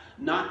fact,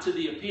 not to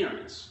the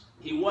appearance.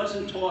 He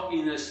wasn't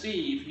talking to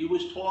Steve, he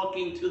was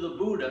talking to the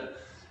Buddha,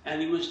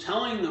 and he was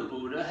telling the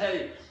Buddha,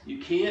 hey, you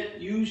can't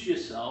use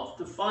yourself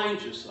to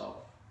find yourself.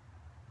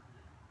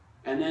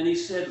 And then he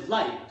said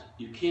light.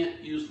 You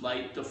can't use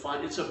light to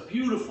find. It's a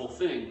beautiful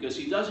thing, because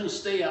he doesn't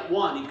stay at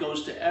one, he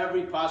goes to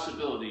every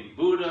possibility.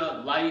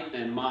 Buddha, light,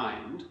 and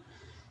mind.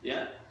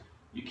 Yeah?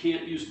 You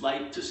can't use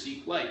light to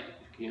seek light.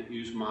 You can't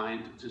use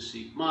mind to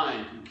seek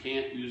mind. You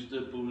can't use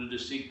the Buddha to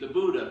seek the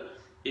Buddha.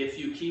 If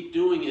you keep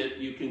doing it,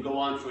 you can go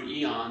on for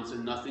eons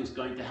and nothing's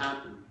going to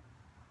happen.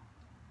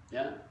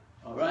 Yeah?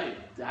 All right,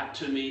 that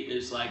to me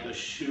is like a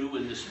shoe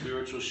in the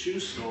spiritual shoe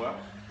store.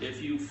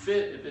 If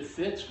it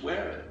fits,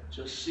 wear it.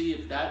 Just see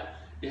if that,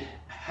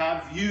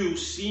 have you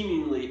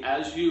seemingly,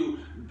 as you,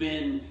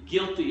 been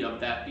guilty of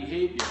that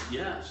behavior?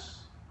 Yes.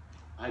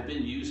 I've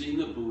been using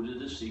the Buddha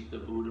to seek the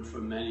Buddha for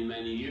many,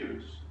 many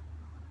years.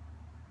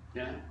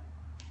 Yeah.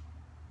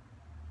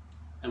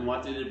 And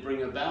what did it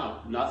bring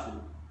about? Nothing.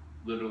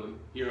 Literally.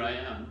 Here I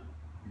am.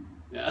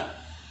 Yeah.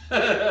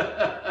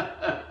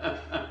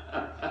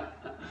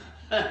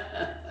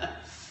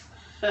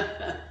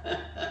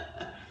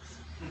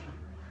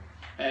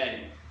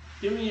 Hey,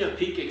 give me a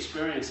peak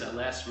experience that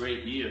lasts for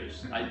 8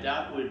 years.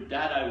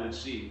 That I would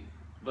see.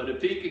 But a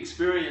peak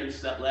experience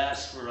that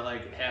lasts for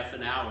like half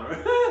an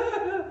hour,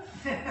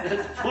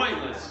 that's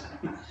pointless.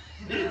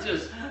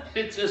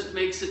 It just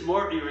makes it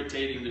more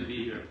irritating to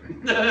be here,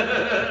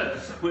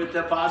 with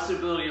the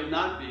possibility of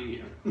not being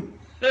here.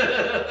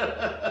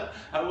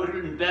 I would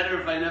have been better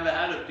if I never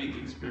had a peak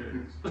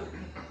experience.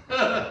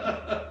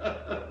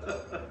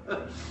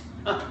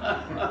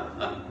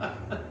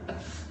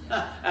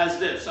 As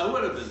this, I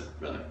would have been,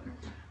 really.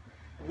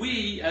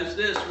 We, as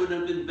this, would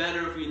have been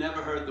better if we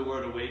never heard the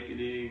word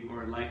awakening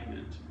or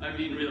enlightenment. I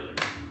mean, really.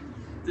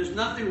 There's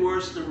nothing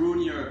worse to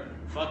ruin your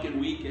fucking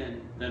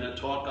weekend than a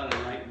talk on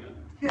enlightenment.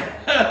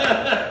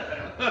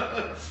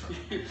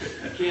 You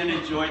can't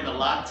enjoy the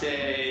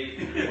latte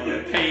or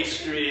the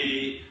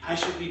pastry. I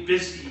should be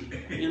busy.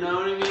 You know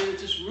what I mean? It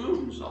just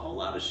ruins a whole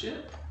lot of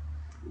shit.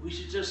 We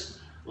should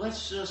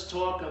let's just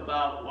talk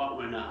about what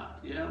we're not.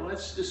 Yeah,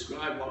 let's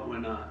describe what we're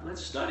not.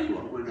 Let's study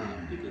what we're not.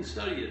 You can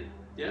study it.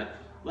 Yeah,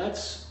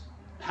 let's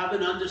have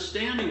an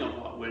understanding of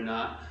what we're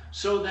not,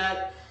 so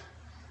that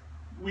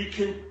we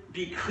can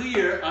be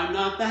clear, I'm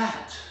not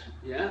that.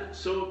 Yeah,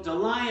 so the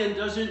lion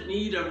doesn't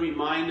need a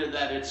reminder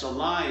that it's a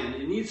lion.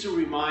 It needs a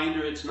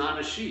reminder it's not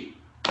a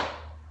sheep.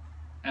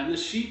 And the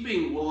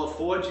sheeping will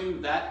afford you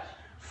that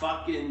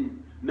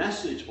fucking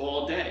message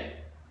all day,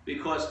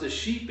 because the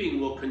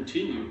sheeping will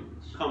continue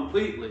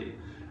completely.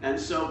 And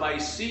so by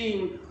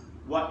seeing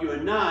what you're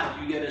not,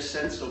 you get a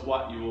sense of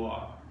what you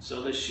are.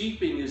 So the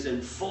sheeping is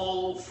in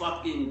full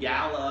fucking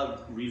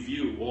gala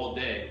review all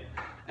day,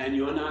 and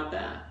you're not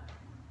that.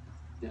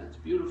 Yeah, it's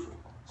beautiful.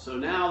 So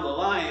now the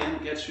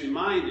lion gets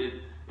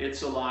reminded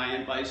it's a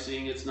lion by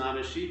seeing it's not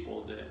a sheep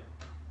all day.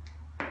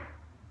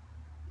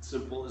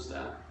 Simple as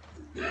that.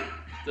 Yeah.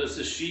 Does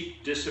the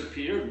sheep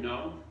disappear?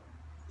 No.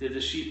 Did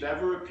the sheep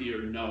ever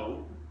appear?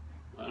 No.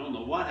 I don't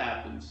know what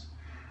happens.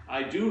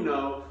 I do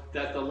know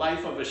that the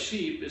life of a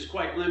sheep is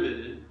quite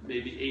limited,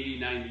 maybe 80,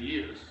 90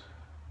 years.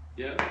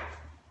 Yeah.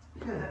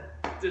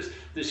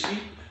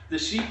 The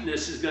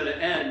sheepness is going to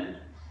end,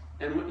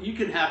 and you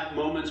can have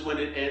moments when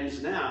it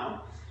ends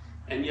now,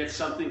 and yet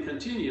something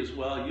continues.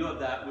 Well, you're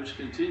that which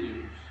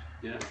continues.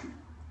 Yeah.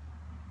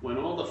 When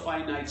all the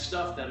finite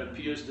stuff that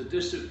appears to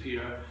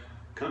disappear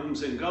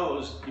comes and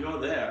goes, you're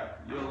there.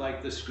 You're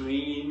like the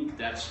screen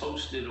that's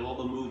hosted all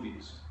the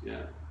movies.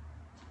 Yeah.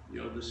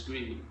 You're the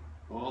screen.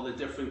 All the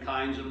different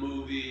kinds of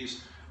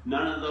movies.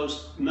 None of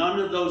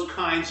those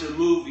kinds of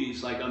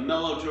movies, like a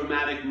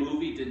melodramatic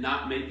movie, did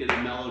not make it a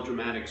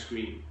melodramatic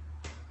screen.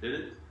 Did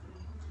it?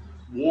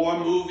 War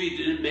movie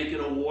didn't make it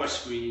a war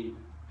screen.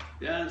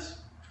 Yes.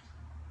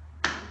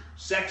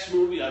 Sex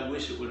movie, I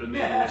wish it would have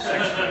made it a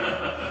sex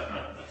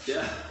movie.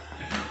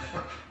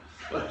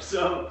 Yeah.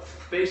 So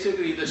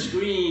basically the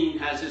screen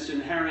has its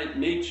inherent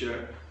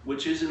nature,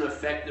 which isn't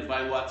affected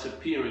by what's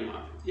appearing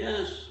on it.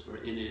 Yes, or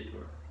in it,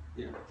 or,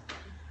 yeah.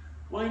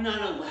 Why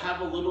not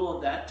have a little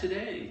of that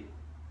today?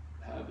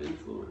 Have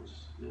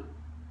influence. Yeah.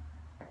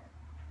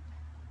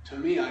 To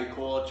me, I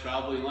call it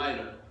traveling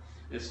lighter.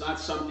 It's not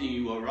something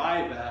you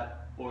arrive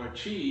at or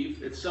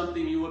achieve, it's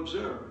something you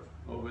observe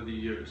over the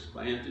years.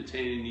 By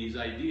entertaining these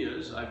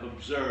ideas, I've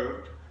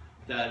observed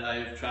that I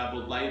have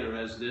traveled lighter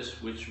as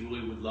this, which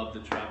really would love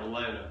to travel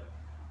lighter.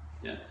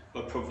 Yeah,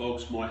 but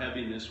provokes more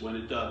heaviness when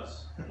it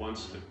does,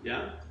 wants to,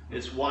 yeah?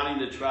 It's wanting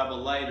to travel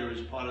lighter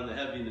is part of the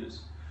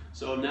heaviness.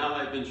 So now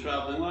I've been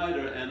traveling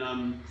lighter, and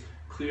I'm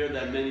clear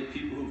that many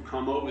people who've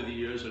come over the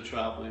years are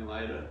traveling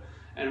lighter.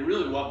 And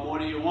really, what more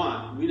do you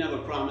want? We never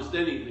promised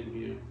anything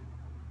here.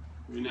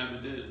 We never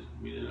did.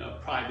 We did a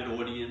private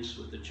audience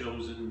with the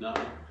chosen,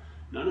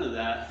 none of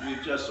that.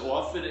 We've just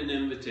offered an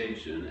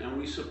invitation, and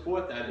we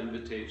support that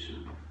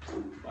invitation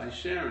by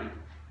sharing.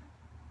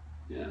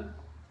 Yeah.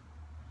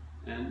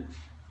 And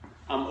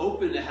I'm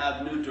open to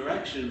have new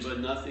direction, but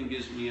nothing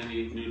gives me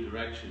any new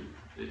direction.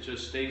 It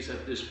just stays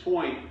at this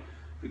point,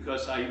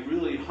 because I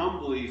really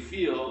humbly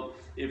feel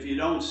if you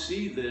don't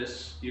see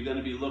this, you're going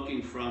to be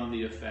looking from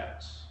the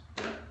effects.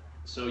 Yeah?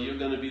 So you're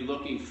going to be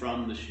looking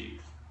from the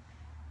sheep.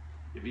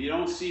 If you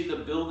don't see the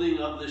building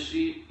of the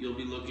sheep, you'll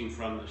be looking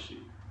from the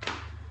sheep.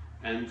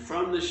 And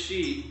from the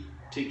sheep,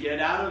 to get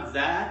out of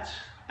that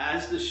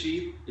as the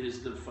sheep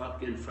is the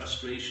fucking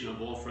frustration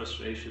of all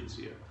frustrations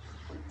here.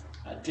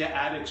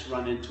 Addicts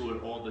run into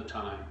it all the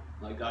time.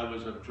 Like I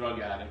was a drug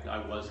addict.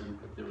 I wasn't,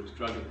 but there was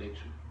drug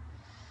addiction.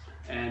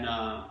 And,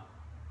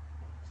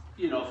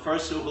 you know,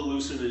 first the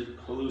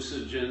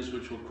hallucinogens,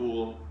 which were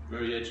cool,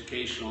 very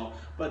educational.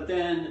 But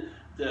then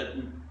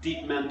the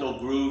deep mental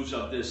grooves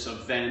of this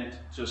event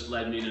just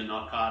led me to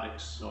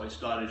narcotics. So I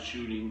started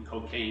shooting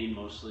cocaine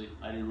mostly.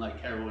 I didn't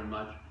like heroin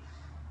much,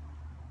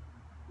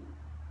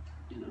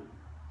 you know.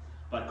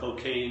 But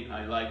cocaine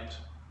I liked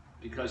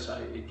because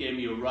it gave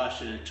me a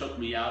rush and it took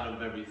me out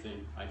of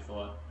everything, I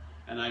thought.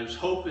 And I was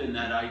hoping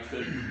that I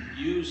could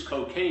use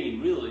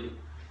cocaine really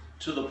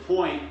to the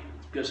point,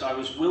 because I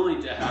was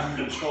willing to have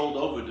controlled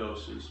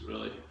overdoses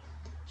really.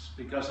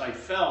 Because I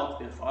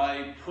felt if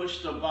I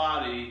pushed the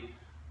body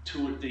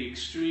to the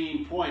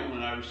extreme point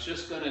when I was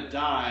just going to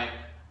die,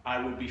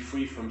 I would be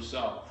free from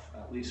self,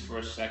 at least for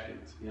a second,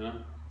 you know.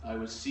 I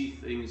would see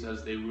things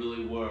as they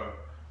really were.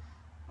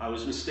 I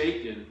was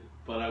mistaken,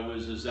 but I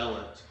was a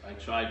zealot. I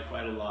tried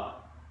quite a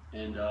lot.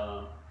 And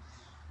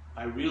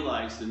I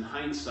realized in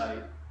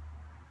hindsight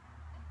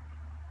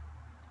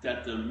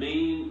that the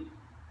main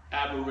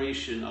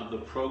aberration of the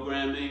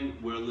programming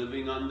we're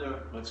living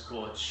under, let's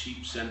call it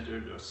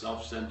sheep-centered or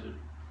self-centered,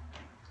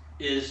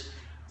 is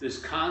this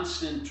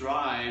constant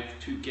drive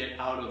to get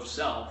out of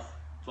self,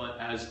 but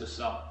as the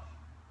self,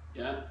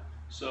 yeah?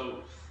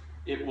 So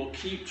it will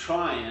keep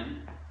trying,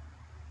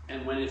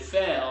 and when it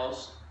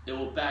fails, it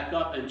will back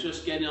up and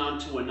just get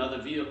onto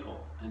another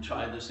vehicle and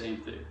try the same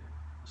thing.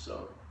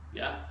 So,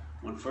 yeah,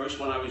 when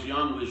I was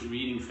young, was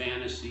reading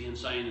fantasy and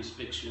science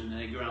fiction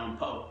and Edgar Allan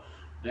Poe.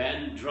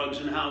 Then drugs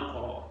and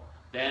alcohol.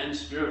 Then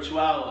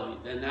spirituality.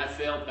 Then that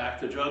failed,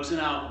 back to drugs and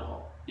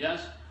alcohol.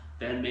 Yes?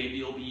 Then maybe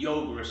it'll be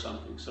yoga or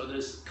something. So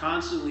there's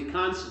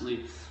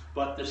constantly,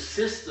 but the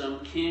system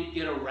can't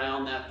get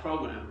around that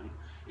programming.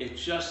 It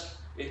just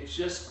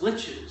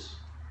glitches.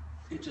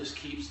 It just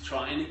keeps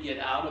trying to get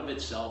out of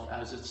itself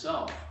as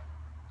itself.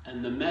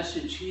 And the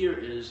message here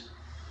is,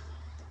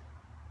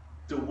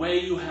 the way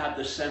you have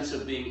the sense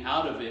of being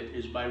out of it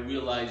is by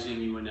realizing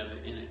you were never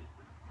in it.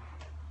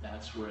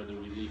 That's where the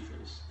relief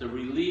is. The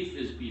relief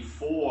is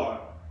before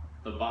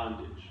the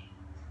bondage.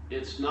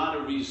 It's not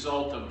a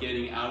result of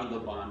getting out of the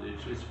bondage,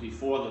 it's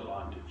before the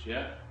bondage,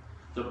 yeah?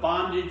 The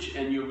bondage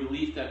and your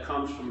relief that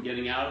comes from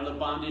getting out of the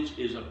bondage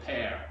is a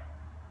pair.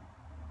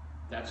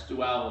 That's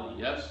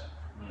duality, yes?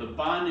 The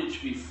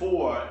bondage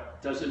before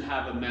doesn't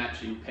have a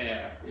matching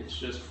pair. It's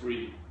just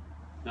free.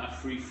 Not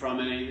free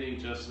from anything,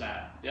 just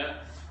that,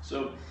 yeah?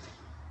 So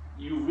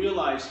you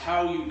realize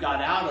how you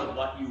got out of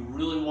what you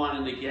really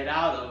wanted to get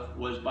out of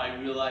was by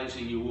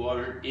realizing you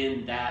weren't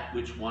in that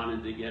which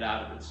wanted to get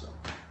out of itself.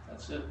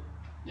 That's it,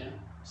 yeah?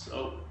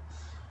 So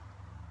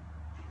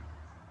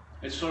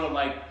it's sort of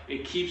like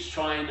it keeps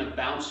trying to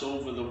bounce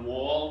over the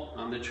wall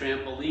on the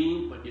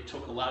trampoline, but you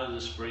took a lot of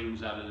the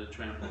springs out of the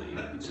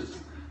trampoline. It's just,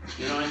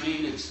 you know what I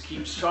mean? It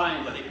keeps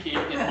trying, but it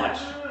can't get much.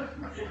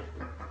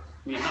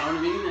 You know what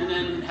I mean? And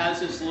then it has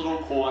this little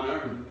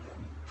corner.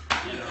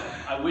 You know,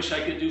 I wish I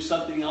could do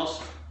something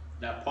else,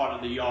 that part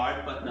of the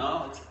yard, but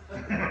no.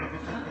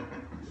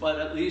 But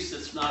at least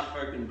it's not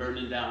freaking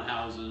burning down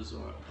houses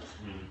or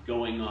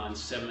going on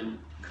 7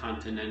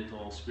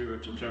 continental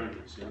spiritual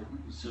journeys. You know?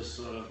 It's just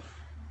sort of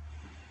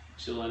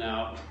chilling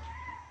out.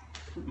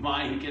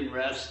 Mind can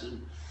rest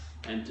and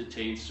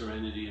entertain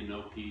serenity and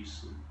no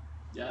peace. And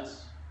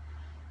yes,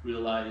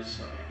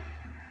 realize,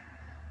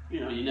 you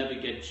know, you never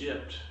get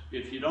gypped.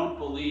 If you don't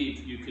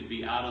believe you could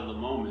be out of the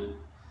moment,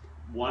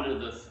 one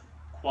of the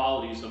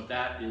qualities of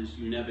that is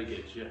you never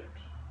get gypped.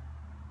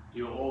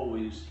 You're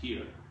always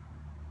here.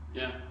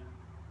 Yeah?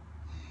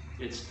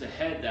 It's the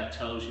head that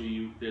tells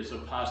you there's a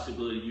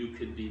possibility you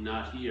could be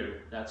not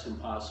here. That's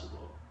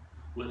impossible.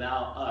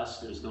 Without us,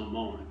 there's no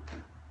moment.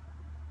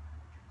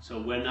 So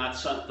we're not,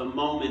 the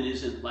moment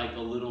isn't like a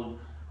little,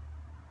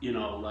 you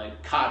know,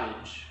 like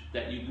cottage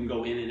that you can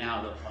go in and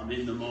out of. I'm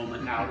in the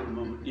moment, out of the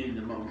moment, in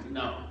the moment.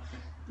 No.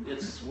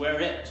 It's we're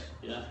it.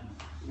 Yeah?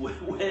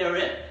 We're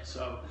it.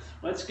 So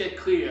let's get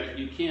clear,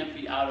 you can't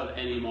be out of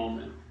any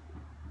moment,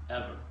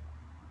 ever.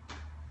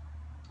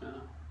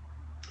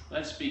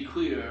 Let's be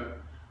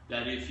clear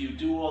that if you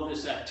do all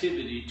this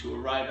activity to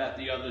arrive at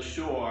the other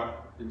shore,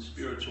 in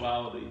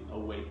spirituality,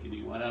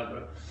 awakening,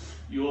 whatever,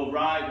 you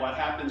arrive, what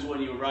happens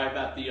when you arrive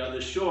at the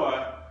other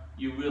shore,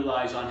 you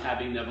realize on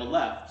having never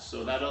left.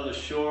 So that other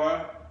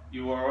shore,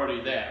 you are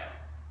already there.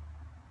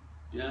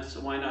 Yeah, so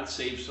why not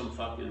save some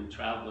fucking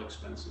travel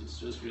expenses?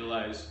 Just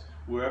realize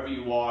wherever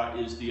you are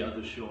is the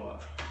other shore.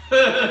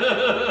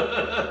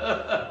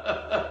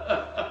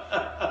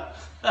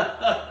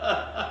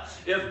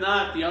 If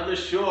not, the other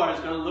shore is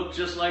going to look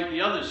just like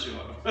the other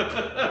shore.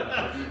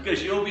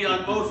 Because you'll be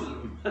on both of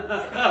them.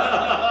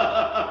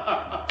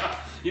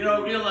 You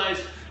don't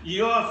realize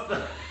you're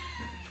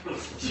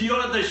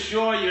the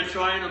shore you're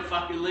trying to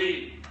fucking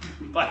leave.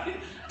 But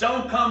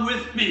don't come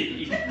with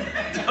me.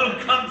 Don't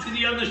come to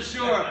the other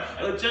shore.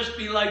 It'll just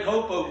be like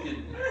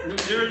Hoboken, New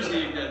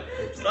Jersey again.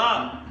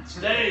 Stop.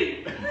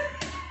 Stay.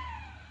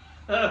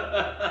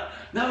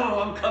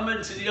 No, I'm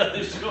coming to the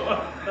other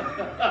shore.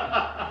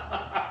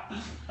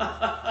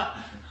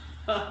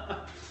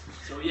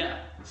 So yeah,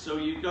 so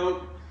you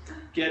don't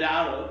get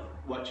out of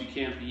what you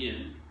can't be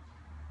in,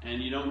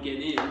 and you don't get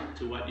in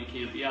to what you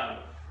can't be out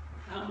of.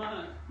 How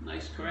about a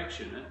nice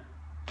correction,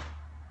 eh?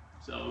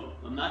 So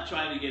I'm not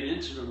trying to get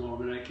into the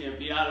moment. I can't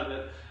be out of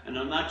it. And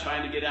I'm not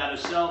trying to get out of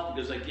self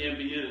because I can't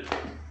be in it.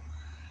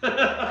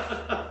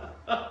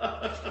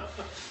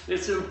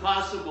 It's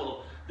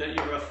impossible that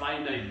you're a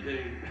finite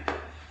thing.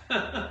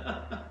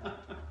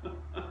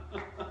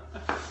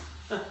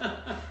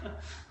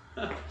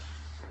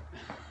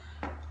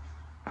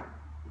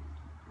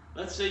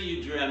 Let's say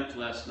you dreamt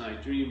last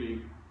night,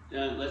 dreaming.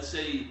 And let's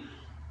say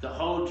the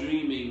whole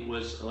dreaming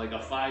was like a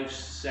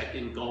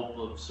 5-second gulp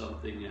of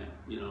something,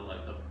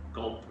 like a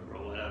gulp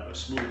or whatever, a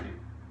smoothie.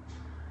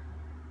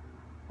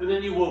 And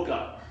then you woke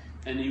up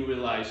and you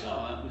realize, oh,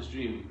 I was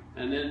dreaming.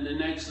 And then the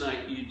next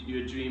night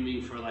you're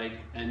dreaming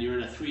and you're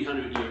in a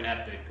 300-year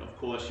epic. Of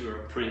course,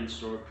 you're a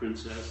prince or a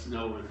princess.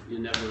 No, you're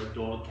never a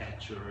dog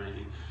catcher or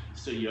anything.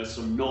 So you're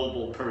some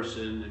noble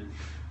person. And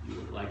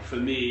like for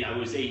me, I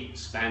was 8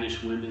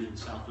 Spanish women in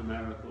South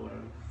America, or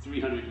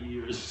 300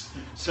 years.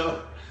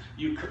 So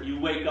you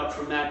wake up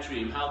from that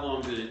dream. How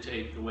long did it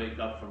take to wake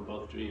up from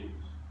both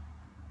dreams?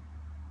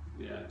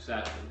 Yeah,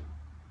 exactly.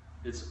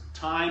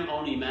 Time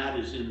only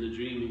matters in the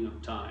dreaming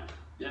of time.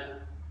 Yeah.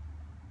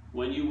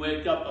 When you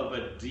wake up of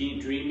a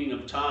dreaming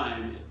of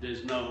time,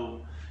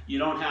 you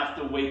don't have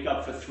to wake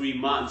up for 3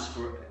 months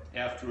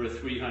after a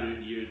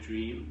 300-year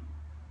dream.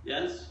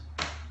 Yes?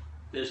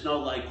 There's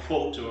no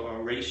quote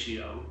or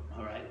ratio,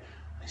 all right?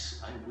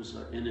 I was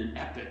in an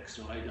epic,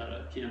 so I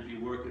can't be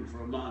working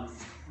for a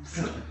month.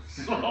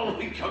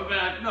 Slowly come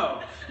back.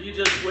 No, you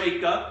just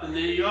wake up and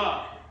there you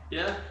are.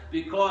 Yeah?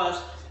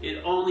 Because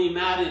it only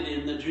mattered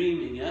in the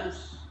dreaming,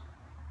 yes?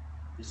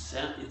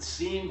 It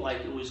seemed like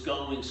it was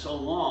going so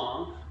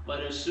long,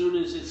 but as soon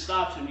as it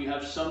stops and you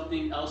have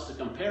something else to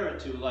compare it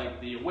to,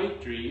 like the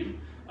awake dream,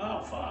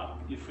 oh fuck,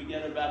 you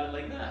forget about it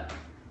like that.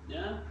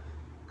 Yeah?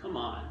 Come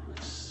on,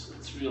 let's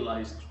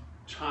realize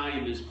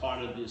time is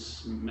part of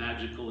this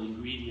magical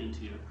ingredient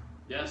here.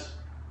 Yes?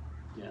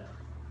 Yeah.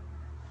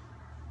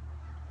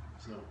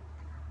 So.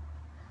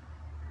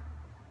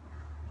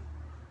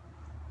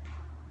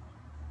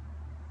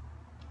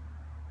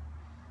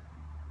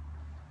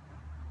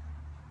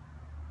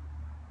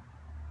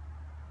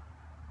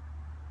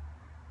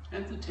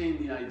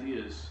 Entertain the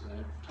ideas. I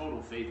have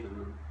total faith in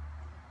them.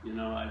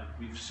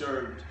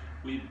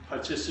 We've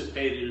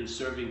participated in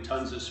serving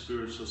tons of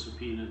spiritual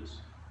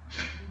subpoenas.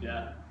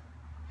 Yeah.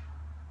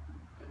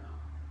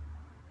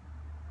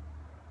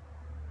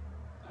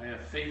 I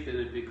have faith in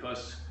it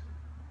because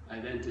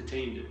I've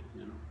entertained it,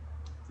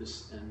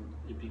 and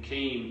it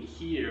became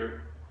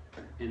here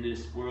in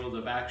this world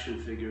of action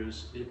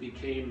figures, it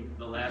became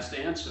the last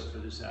answer for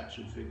this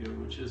action figure,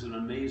 which is an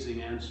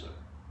amazing answer.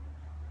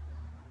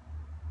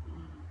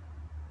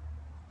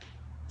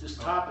 This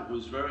topic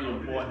was very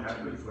important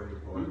to me. For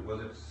you?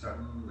 Was it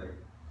sudden,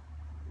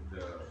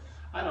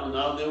 I don't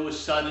know. There was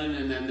sudden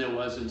and then there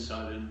wasn't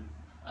sudden.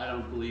 I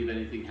don't believe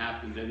anything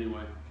happened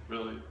anyway,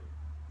 really.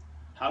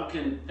 How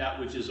can that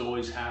which is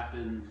always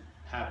happening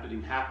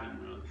happen,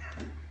 really?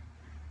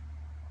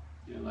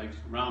 Like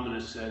Ramana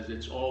says,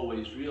 it's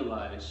always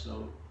realized,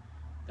 so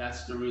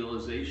that's the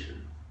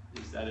realization,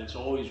 is that it's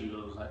always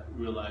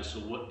realized. So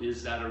what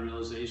is that a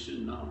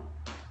realization? No.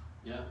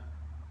 Yeah?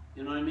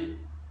 You know what I mean?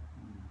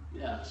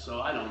 Yeah,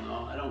 so I don't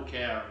know. I don't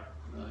care.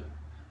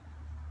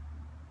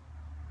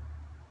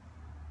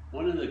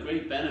 One of the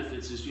great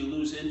benefits is you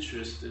lose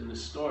interest in the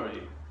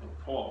story of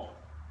Paul.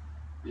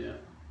 Yeah.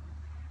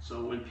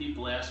 So when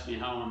people ask me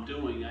how I'm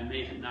doing, I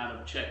may not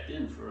have checked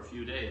in for a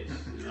few days,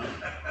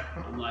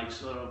 I'm like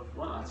sort of,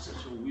 wow, that's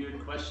such a weird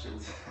question.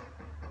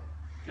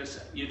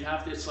 Because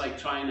it's like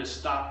trying to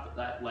stop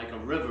that like a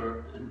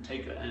river and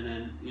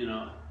then,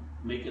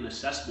 make an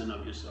assessment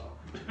of yourself.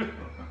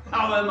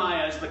 How am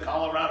I as the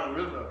Colorado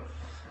River?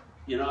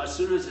 As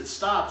soon as it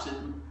stops, it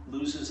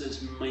loses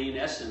its main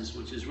essence,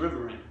 which is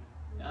rivering.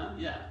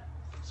 Yeah.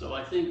 So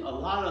I think a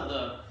lot of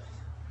the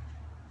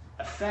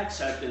effects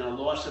have been a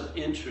loss of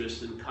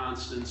interest and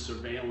constant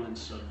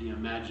surveillance of the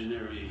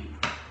imaginary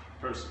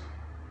person.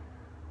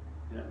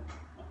 Yeah.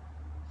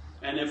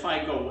 And if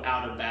I go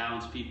out of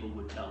bounds, people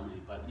would tell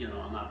me, but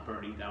I'm not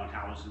burning down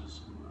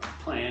houses, I'm not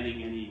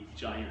planning any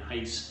giant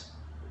heist.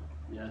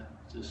 Yeah,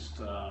 just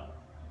I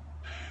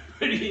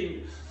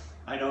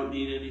don't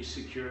need any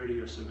security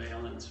or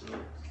surveillance, or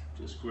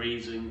just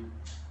grazing,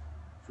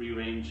 free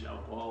range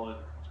alcoholic,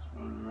 just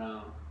running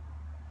around.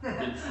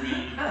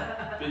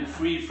 Been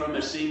freed from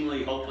a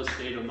seemingly hopeless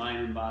state of mind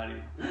and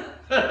body.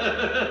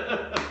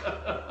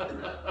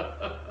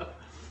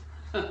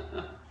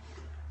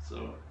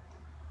 So,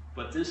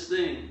 but this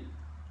thing,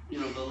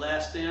 the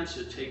last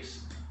answer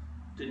takes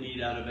the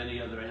need out of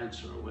any other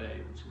answer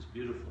away, which is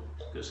beautiful.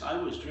 Because I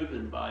was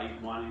driven by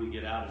wanting to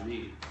get out of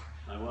me.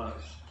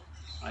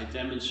 I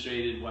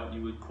demonstrated what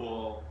you would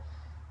call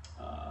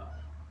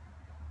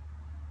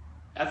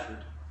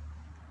effort.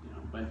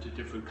 Went to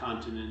different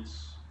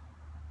continents,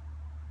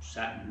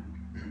 sat in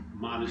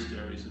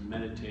monasteries and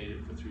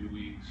meditated for 3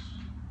 weeks,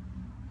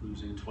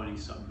 losing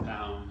 20-something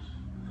pounds.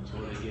 That's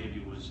all they gave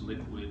you was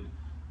liquid,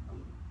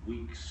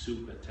 weak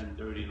soup at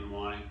 10:30 in the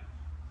morning.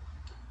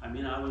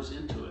 I was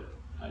into it.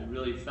 I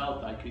really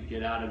felt I could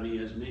get out of me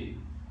as me.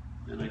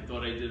 And I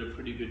thought I did a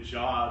pretty good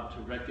job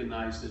to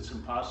recognize it's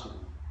impossible.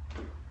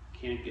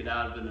 Can't get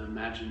out of an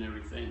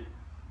imaginary thing.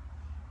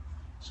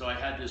 So I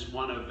had this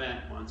one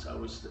event once. It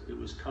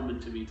was coming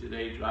to me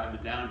today,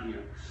 driving down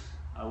here.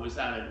 I was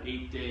at an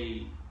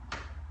 8-day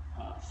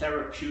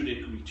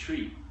therapeutic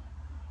retreat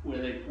where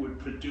they would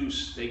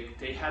produce,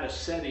 they had a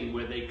setting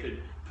where they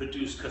could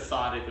produce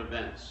cathartic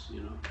events,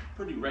 you know,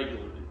 pretty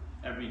regularly,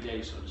 every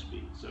day, so to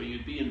speak. So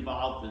you'd be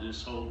involved in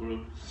this whole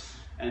group.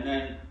 And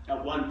then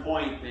at one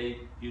point,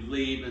 you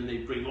leave and they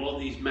bring all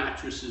these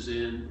mattresses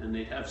in and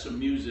they'd have some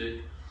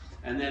music.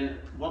 And then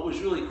what was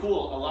really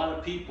cool, a lot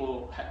of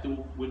people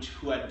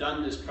who had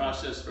done this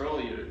process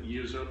earlier,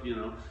 years, you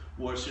know,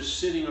 was just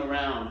sitting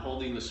around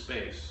holding the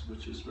space,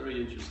 which is very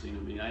interesting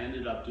to me. I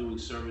ended up doing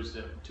service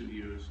there for 2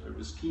 years. I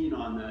was keen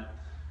on that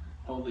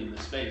holding the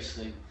space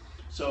thing.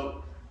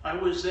 So I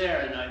was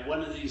there and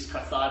one of these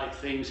cathartic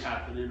things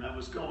happened and I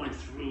was going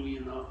through,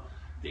 you know,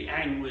 the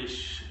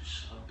anguish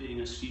of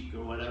being a Sikh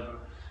or whatever.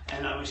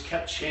 And I was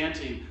kept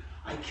chanting,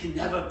 I can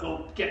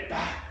never get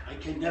back. I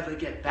can never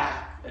get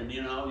back. And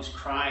you know, I was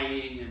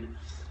crying, and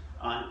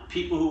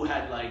people who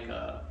had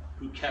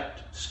who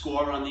kept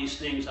score on these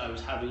things, I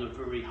was having a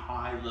very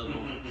high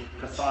level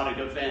cathartic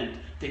event.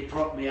 They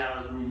brought me out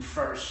of the room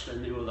first,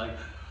 and they were like,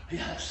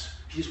 yes,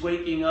 he's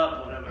waking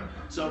up, whatever.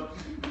 So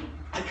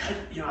I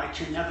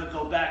can never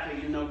go back. I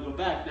can never go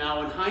back.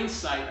 Now in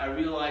hindsight, I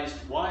realized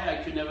why I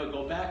could never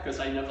go back, because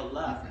I never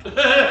left.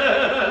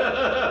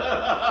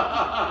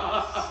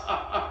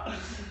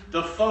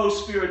 The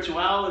faux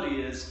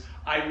spirituality is,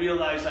 I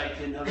realize I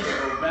can never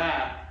go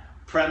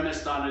back,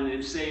 premised on an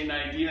insane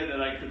idea that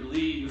I could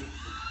leave.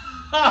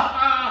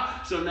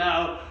 So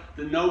now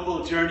the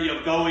noble journey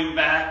of going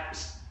back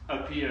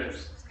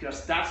appears,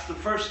 because that's the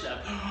first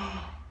step.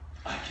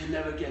 I can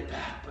never get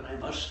back, but I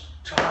must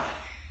try.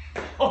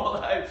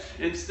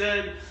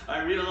 Instead,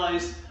 I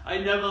realized I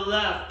never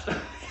left.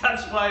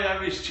 That's why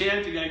I was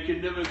chanting, I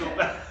could never go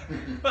back.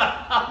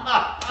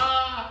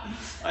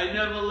 I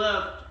never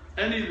left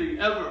anything,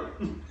 ever.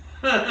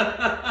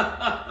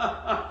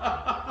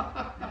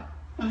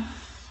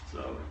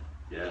 So,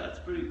 yeah, it's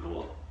pretty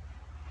cool.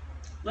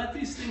 Let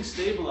these things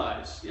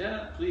stabilize.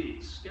 Yeah,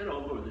 please, get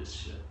over this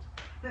shit.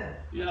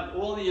 You have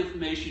all the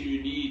information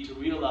you need to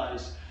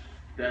realize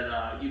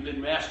that you've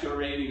been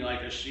masquerading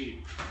like a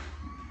sheep.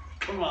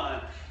 Come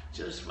on,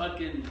 just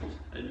fucking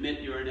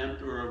admit you're an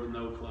emperor with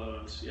no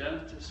clothes. Yeah,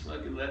 just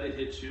fucking let it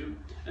hit you.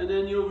 And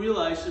then you'll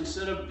realize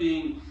instead of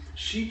being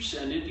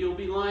sheep-centered, you'll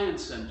be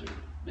lion-centered.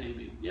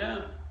 Maybe,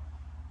 yeah.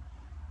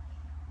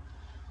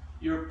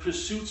 Your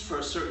pursuits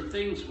for certain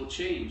things will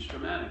change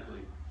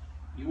dramatically.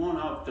 You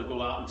won't have to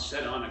go out and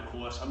set on a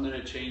course, I'm going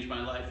to change my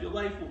life. Your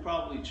life will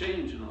probably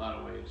change in a lot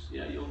of ways.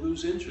 Yeah, you'll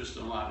lose interest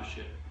in a lot of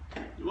shit.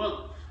 You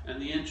won't.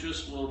 And the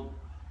interest will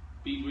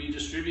be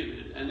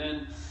redistributed. And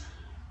then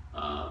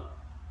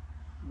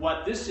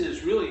what this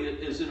is really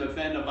is an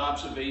event of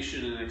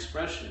observation and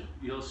expression.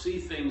 You'll see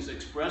things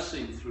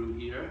expressing through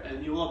here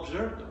and you'll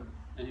observe them.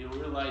 And you'll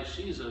realize,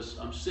 Jesus,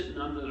 I'm sitting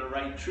under the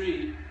right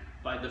tree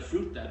by the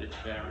fruit that it's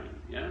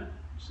bearing, yeah?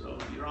 So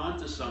you're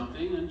onto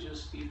something and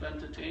just keep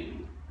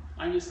entertaining.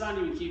 I mean, it's not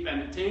even keep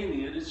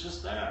entertaining it, it's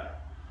just there.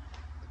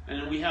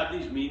 And we have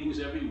these meetings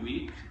every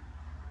week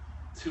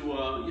to,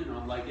 you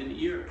know, like an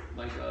ear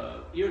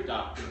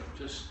doctor,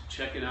 just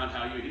checking out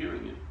how you're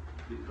hearing it.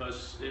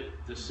 Because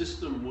the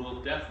system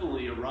will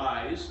definitely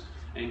arise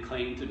and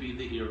claim to be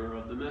the hearer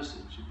of the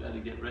message. You better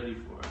get ready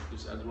for it,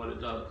 because that's what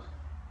it does,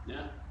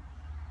 yeah?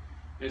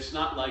 It's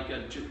not like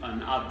an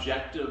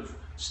objective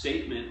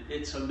statement,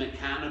 it's a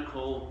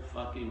mechanical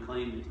fucking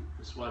claiming.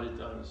 That's what it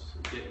does.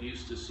 Get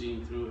used to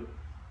seeing through it.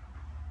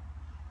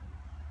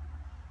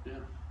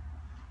 Yeah.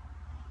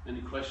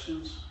 Any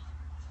questions?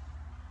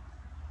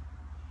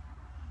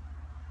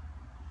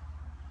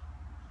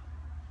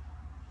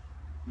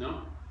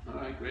 No? All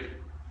right, great.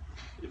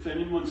 If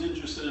anyone's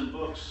interested in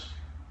books,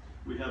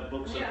 we have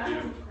books up there. I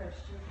have a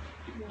question.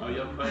 Oh, you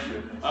have a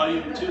question? Oh,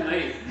 you're too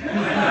late.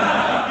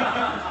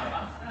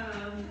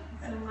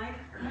 So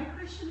my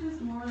question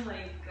is more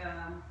like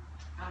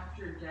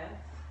after death.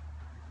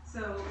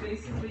 So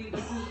basically,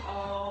 this is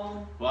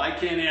all. Well, I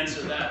can't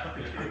answer that.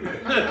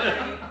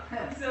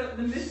 Right. So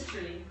the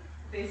mystery,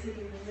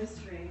 basically the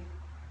mystery,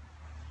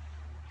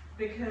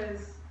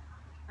 because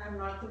I'm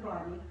not the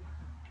body.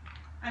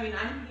 I mean,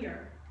 I'm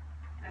here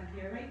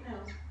right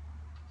now,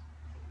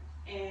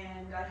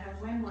 and I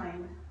have my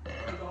mind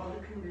with all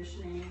the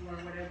conditioning or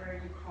whatever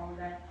you call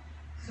that.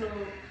 So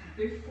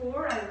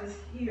before I was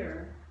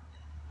here,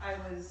 I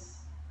was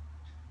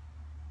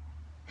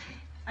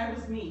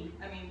me.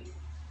 I mean,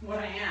 what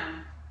I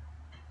am.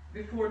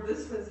 Before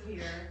this was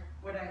here,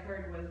 what I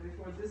heard was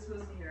before this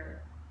was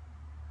here,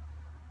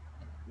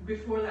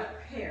 before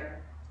that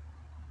pair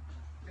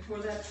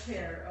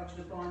of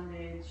the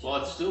bondage. Well,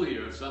 it's still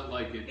here. It's not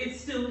like it.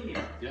 It's still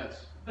here.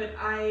 Yes. But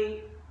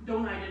I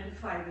don't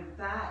identify with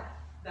that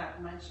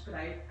much, but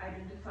I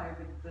identify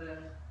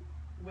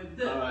with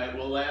the. All right.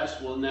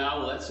 Well,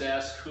 now let's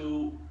ask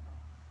who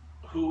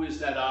is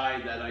that I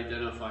that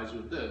identifies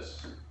with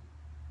this?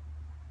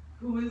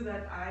 Who is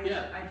that I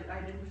Yeah. that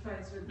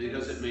identifies with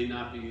Because this? it may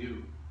not be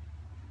you.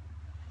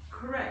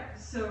 Correct.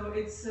 So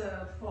it's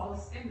a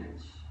false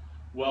image.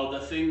 Well, the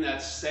thing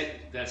that's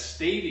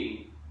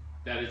stating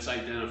that it's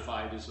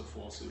identified as a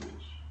false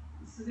image.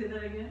 Say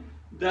that again.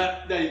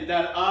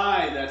 That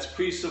I that's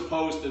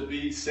presupposed to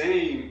be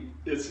saying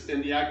it's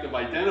in the act of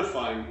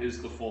identifying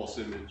is the false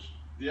image.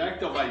 The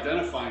act of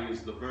identifying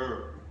is the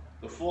verb.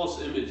 The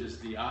false image is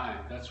the I.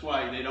 That's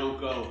why they don't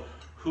go,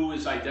 who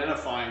is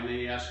identifying?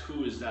 They ask,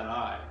 who is that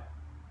I?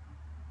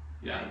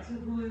 Yeah. Right, so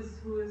who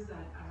is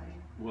that I?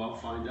 Well,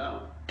 find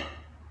out.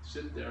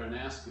 Sit there and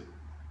ask it.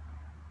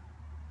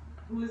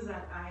 Who is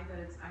that I that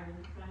it's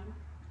identifying?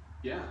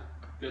 Yeah.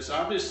 Because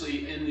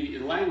obviously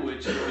in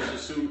language it was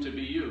assumed to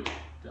be you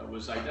that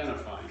was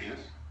identifying, yes?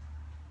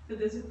 But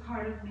there's a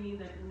part of me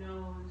that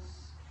knows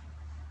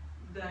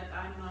that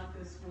I'm not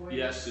this voice.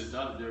 Yes, it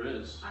does. There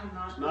is. I'm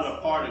not. It's not this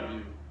a part voice. of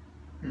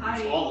you. I,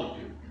 It's all of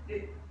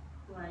you.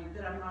 Right,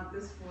 that I'm not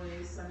this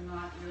voice. I'm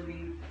not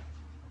really.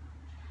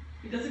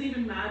 It doesn't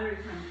even matter if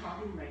I'm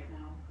talking right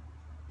now.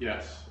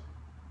 Yes.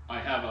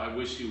 I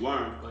wish you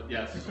weren't, but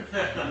yes.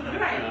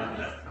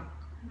 Right.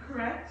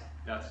 Correct.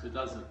 Yes, it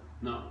doesn't.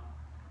 No.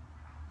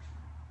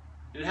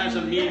 It has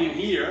a meaning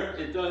here.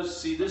 It does.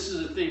 See, this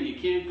is the thing. You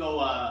can't go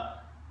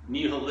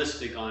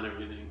nihilistic on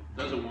everything. It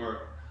doesn't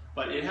work.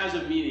 But it has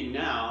a meaning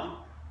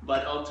now,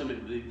 but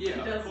ultimately,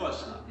 yeah, of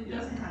course not. It Yeah.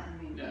 doesn't have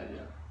a meaning.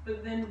 Yeah.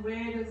 But then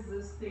where does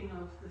this thing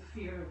of the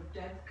fear of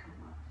death come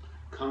up?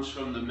 Comes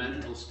from the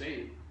mental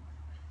state.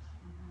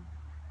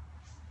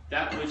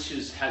 That which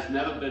has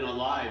never been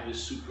alive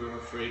is super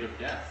afraid of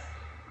death.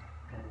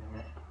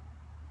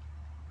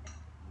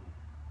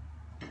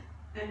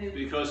 And it,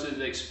 Because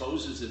it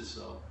exposes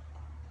itself.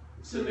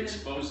 It's So an then-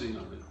 exposing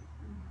of it.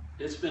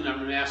 It's been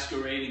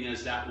masquerading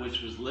as that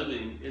which was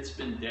living. It's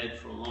been dead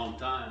for a long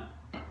time.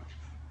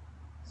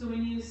 so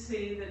when you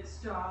say that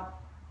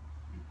stop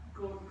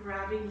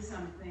grabbing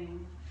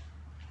something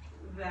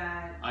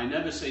that, I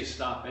never say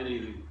stop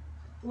anything.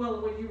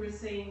 well, what you were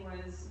saying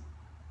was,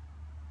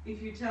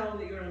 if you tell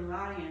that you're a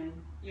lion,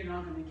 you're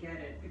not going to get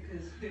it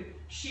because the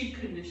sheep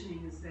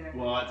conditioning is there.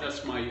 Well,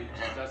 that's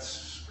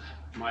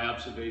my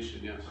observation,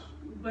 yes.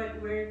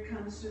 But where it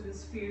comes to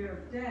this fear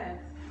of death,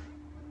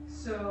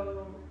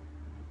 so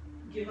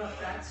give up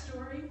that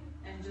story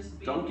and just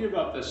be. Don't give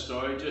up the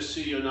story, just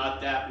see you're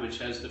not that which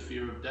has the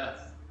fear of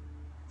death.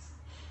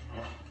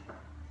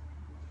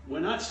 We're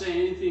not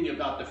saying anything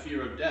about the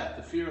fear of death.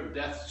 The fear of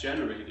death's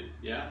generated,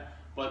 yeah?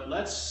 But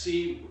let's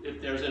see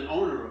if there's an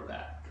owner of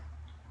that.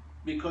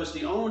 Because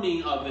the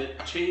owning of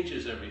it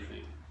changes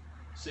everything.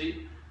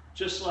 See?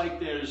 Just like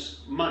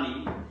there's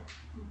money,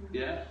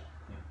 yeah?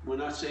 We're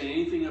not saying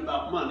anything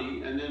about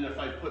money, and then if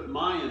I put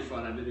my in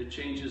front of it, it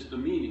changes the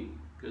meaning.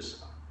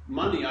 Because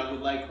money, I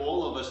would like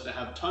all of us to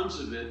have tons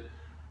of it,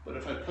 but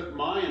if I put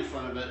my in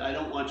front of it, I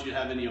don't want you to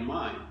have any of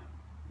mine.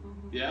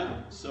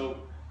 Yeah? So,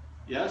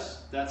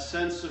 yes, that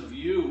sense of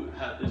you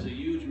is a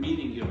huge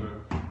meaning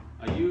giver,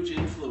 a huge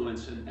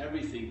influence in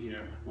everything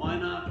here. Why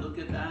not look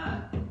at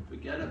that?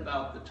 Forget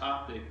about the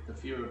topic, the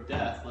fear of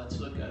death. Let's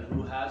look at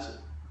who has it.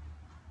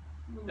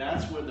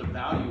 That's where the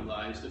value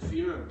lies. The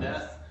fear of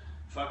death,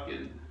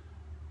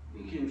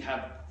 you can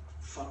have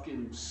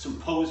fucking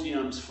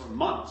symposiums for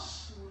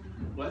months.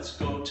 Let's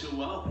go to,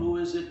 well, who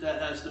is it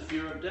that has the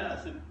fear of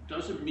death? It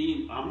doesn't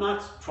mean, I'm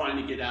not trying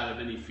to get out of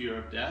any fear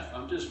of death.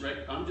 I'm just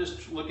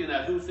looking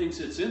at who thinks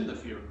it's in the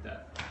fear of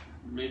death.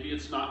 Maybe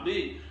it's not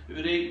me. If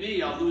it ain't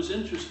me, I'll lose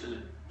interest in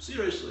it.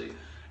 Seriously.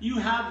 You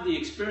have the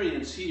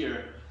experience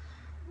here.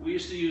 We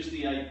used to use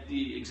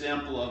the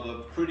example of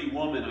a pretty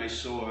woman I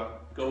saw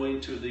going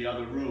to the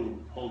other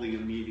room, holding a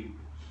meeting.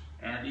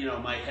 And,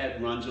 my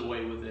head runs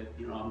away with it.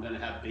 I'm going to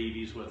have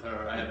babies with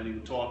her. I haven't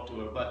even talked to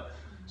her. But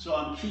so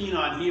I'm keen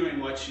on hearing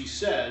what she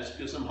says,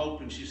 because I'm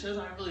hoping she says,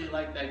 I really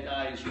like that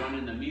guy who's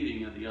running the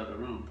meeting in the other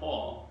room,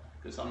 Paul,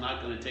 because I'm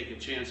not going to take a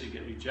chance and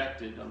get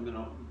rejected. I'm going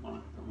to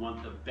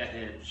want the bet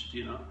hedged,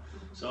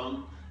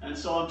 So I'm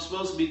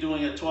supposed to be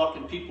doing a talk,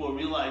 and people are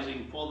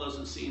realizing Paul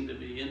doesn't seem to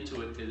be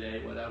into it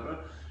today, whatever.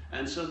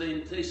 And so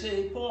they say,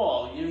 hey,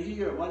 Paul, you're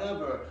here,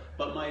 whatever.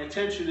 But my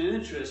attention and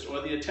interest, or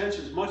the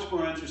attention is much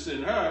more interested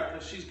in her,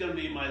 because she's going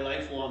to be my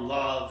lifelong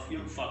love.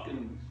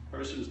 Fucking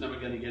person who's never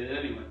going to get it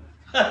anyway.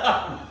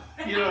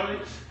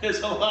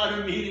 There's a lot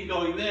of meaning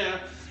going there.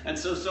 And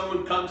so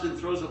someone comes and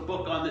throws a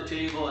book on the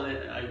table,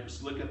 and I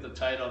just look at the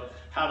title,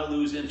 How to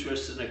Lose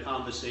Interest in a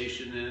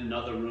Conversation in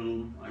Another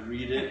Room. I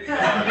read it.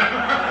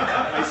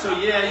 I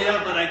say,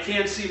 yeah, but I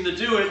can't seem to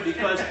do it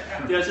because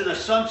there's an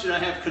assumption I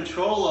have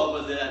control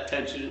over the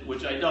attention,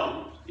 which I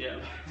don't. Yeah.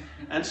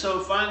 And so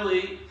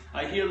finally,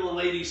 I hear the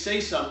lady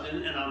say something,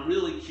 and I'm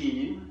really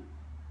keen.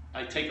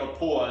 I take a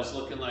pause,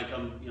 looking like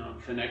I'm,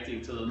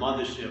 connecting to the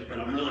mothership, but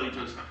I'm really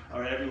just, all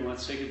right, everyone,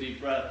 let's take a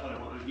deep breath. I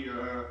want to hear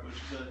her.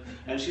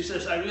 And she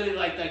says, I really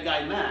like that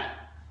guy,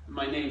 Matt.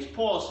 My name's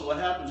Paul, so what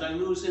happens? I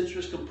lose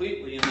interest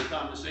completely in the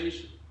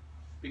conversation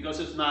because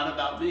it's not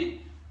about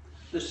me.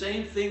 The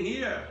same thing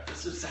here.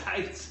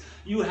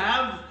 You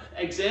have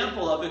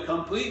example of it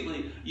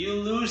completely. You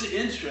lose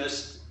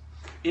interest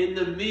in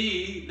the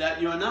me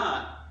that you're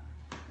not.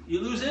 You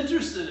lose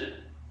interest in it.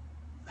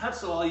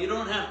 That's all. You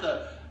don't have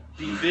to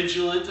be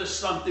vigilant or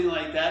something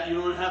like that. You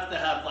don't have to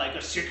have like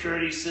a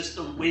security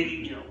system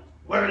waiting, you know,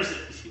 where is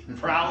it?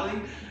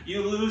 Prowling.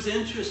 You lose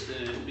interest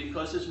in it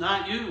because it's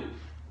not you.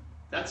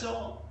 That's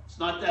all. It's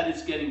not that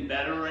it's getting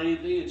better or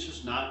anything. It's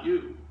just not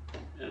you.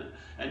 Yeah.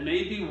 And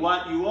maybe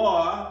what you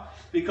are,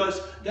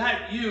 because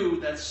that you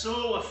that's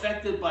so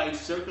affected by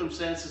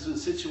circumstances and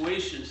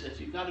situations that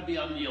you've got to be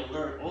on the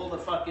alert all the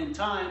fucking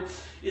time,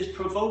 is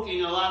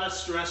provoking a lot of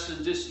stress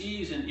and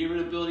dis-ease and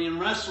irritability and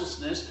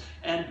restlessness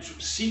and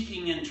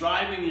seeking and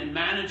driving and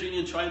managing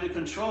and trying to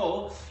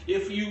control.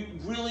 If you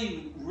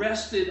really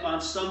rested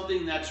on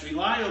something that's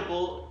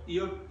reliable,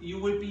 you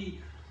would be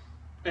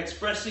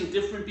expressing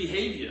different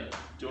behavior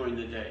during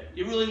the day.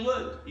 You really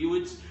would.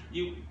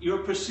 Your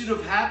pursuit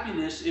of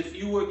happiness, if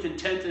you were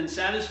content and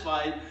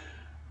satisfied,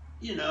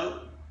 you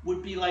know,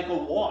 would be like a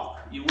walk.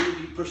 You wouldn't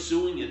be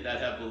pursuing it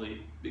that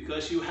heavily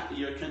because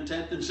you're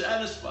content and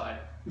satisfied.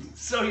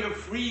 So you're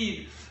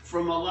freed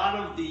from a lot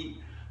of the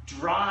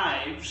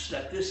drives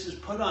that this is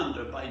put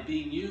under by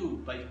being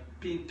you, by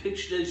being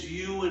pictured as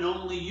you and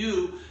only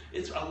you.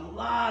 It's a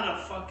lot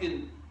of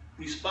fucking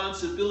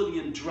responsibility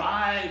and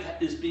drive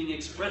is being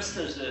expressed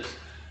as this.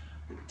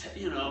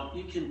 You know,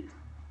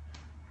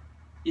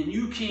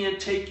 you can't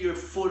take your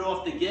foot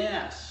off the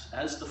gas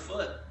as the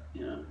foot,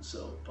 you know.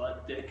 So,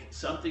 but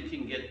something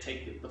can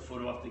take the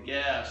foot off the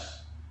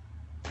gas.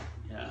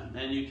 Yeah, and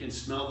then you can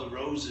smell the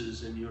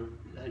roses, and you're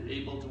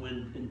able to,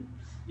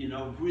 you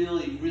know,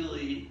 really,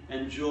 really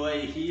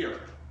enjoy here.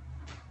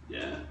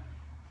 Yeah,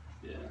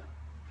 yeah.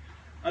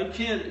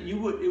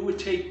 It would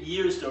take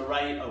years to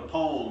write a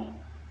poem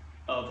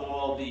of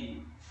all the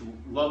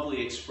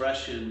lovely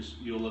expressions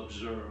you'll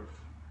observe.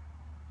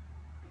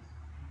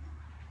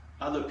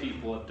 Other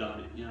people have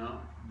done it, you know,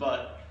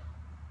 but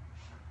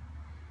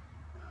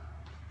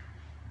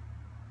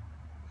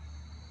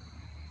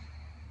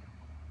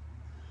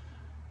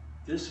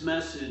this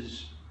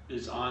message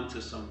is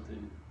onto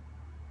something.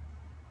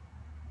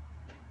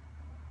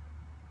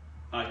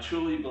 I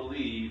truly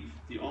believe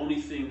the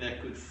only thing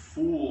that could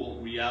fool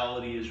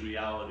reality is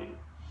reality.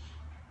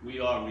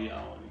 We are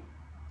reality,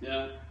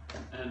 yeah?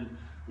 And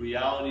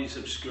reality is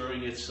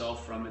obscuring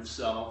itself from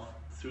itself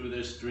through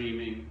this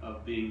dreaming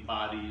of being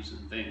bodies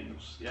and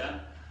things, yeah?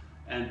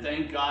 And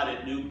thank God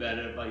it knew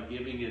better by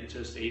giving it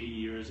just 80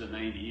 years or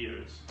 90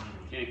 years.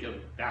 You can't go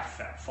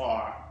that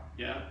far,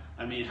 yeah?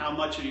 I mean, how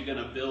much are you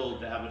gonna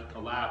build to have it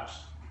collapse?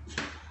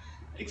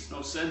 Makes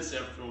no sense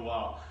after a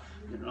while.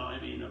 You know, I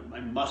mean, my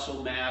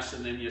muscle mass,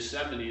 and then you're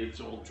 70, it's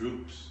all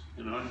droops,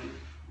 you know what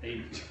I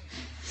mean? 80.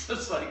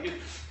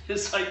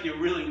 It's like you're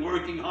really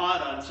working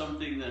hard on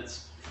something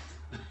that's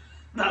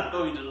not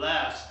going to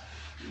last.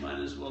 You might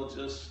as well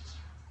just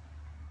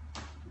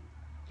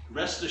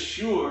rest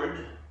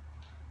assured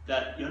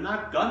that you're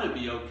not gonna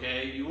be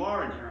okay, you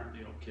are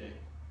inherently okay.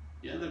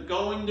 Yeah, the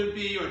going to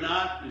be or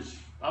not is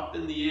up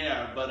in the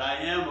air, but I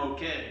am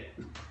okay.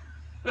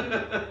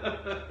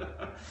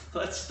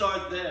 Let's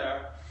start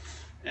there.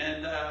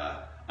 And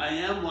I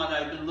am what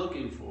I've been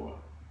looking for.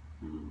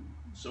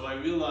 So I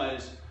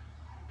realize,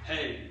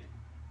 hey,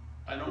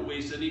 I don't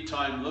waste any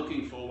time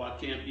looking for what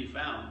can't be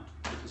found.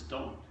 I just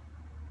don't.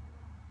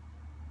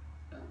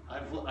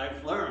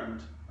 I've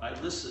learned, I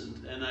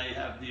listened, and I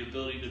have the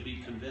ability to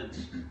be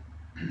convinced.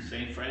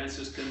 St.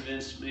 Francis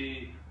convinced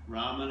me,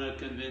 Ramana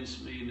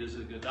convinced me,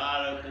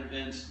 Nisargadatta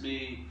convinced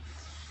me,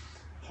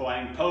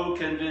 Huang Po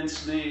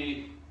convinced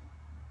me,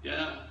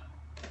 yeah.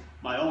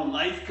 My own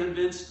life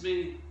convinced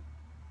me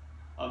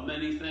of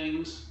many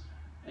things,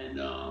 and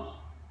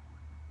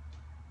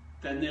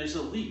then there's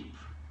a leap,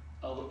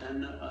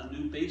 and a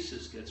new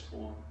basis gets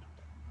formed.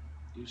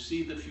 You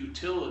see the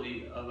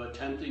futility of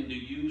attempting to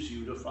use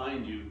you to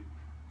find you.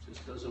 It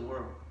just doesn't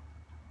work.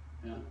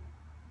 Yeah.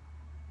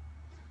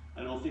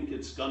 I don't think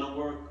it's gonna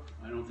work.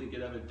 I don't think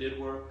it ever did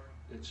work.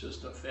 It's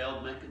just a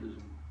failed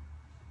mechanism.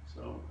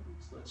 So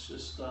let's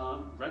just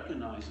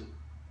recognize it.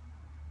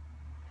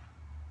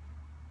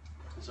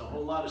 There's a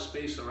whole lot of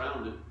space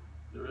around it.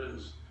 There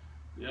is.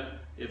 Yeah.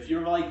 If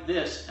you're like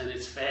this and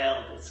it's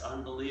failed, it's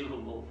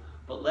unbelievable.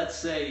 But let's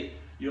say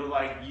you're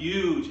like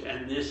huge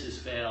and this has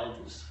failed.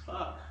 It's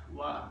fuck.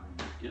 Wow.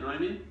 You know what I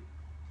mean?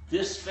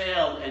 This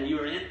failed and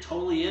you're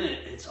totally in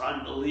it. It's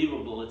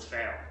unbelievable. It's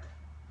failed.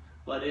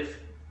 But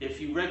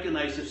if you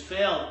recognize it's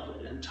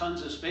failed and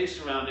tons of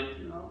space around it,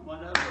 you know,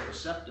 whatever,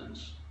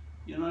 acceptance.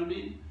 You know what I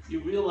mean?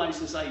 You realize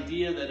this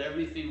idea that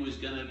everything was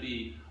going to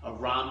be a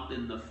romp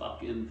in the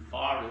fucking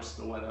forest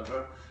or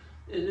whatever.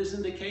 It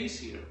isn't the case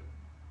here.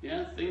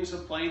 Yeah, things are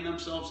playing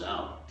themselves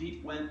out.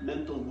 Deep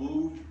mental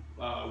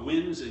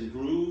winds and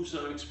grooves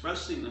are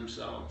expressing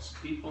themselves.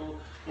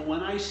 But when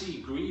I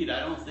see greed,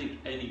 I don't think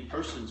any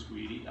person's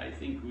greedy. I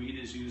think greed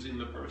is using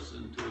the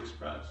person to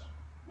express.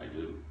 I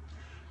do.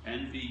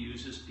 Envy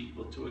uses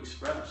people to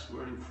express.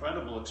 We're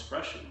incredible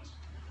expressions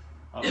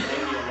of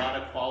maybe a lot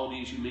of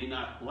qualities you may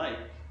not like,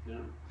 you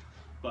know.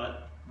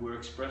 But we're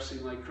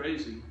expressing like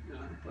crazy. You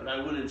know? But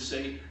I wouldn't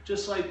say,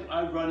 just like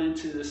I run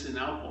into this in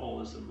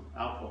alcoholism,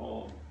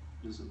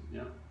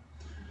 yeah.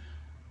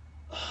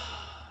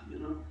 You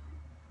know?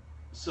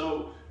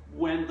 So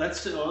when,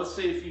 let's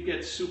say if you get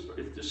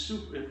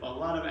if a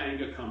lot of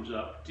anger comes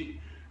up,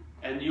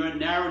 and your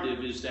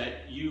narrative is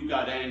that you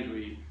got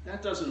angry,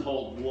 that doesn't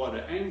hold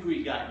water.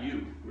 Angry got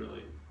you,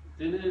 really.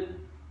 Didn't it?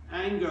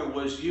 Anger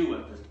was you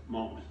at the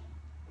moment.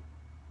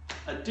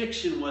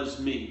 Addiction was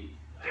me.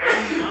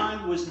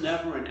 I was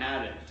never an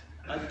addict.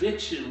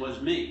 Addiction was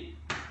me.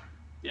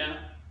 Yeah?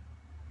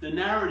 The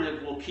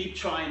narrative will keep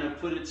trying to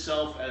put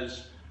itself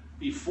as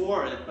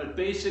before it, but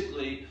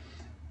basically,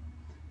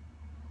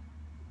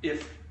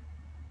 if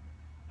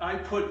I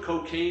put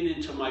cocaine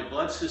into my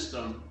blood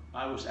system,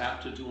 I was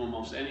apt to do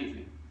almost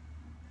anything.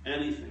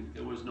 Anything.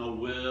 There was no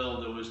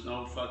will, there was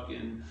no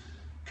fucking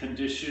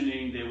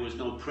conditioning, there was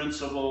no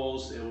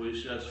principles, it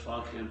was just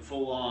fucking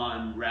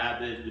full-on,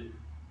 rabid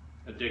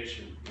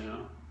addiction, you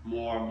know?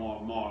 More.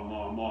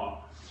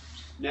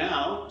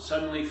 Now,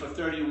 suddenly for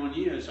 31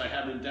 years, I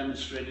haven't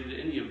demonstrated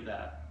any of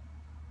that.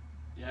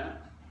 Yeah?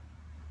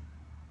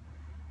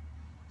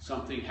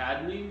 Something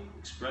had me,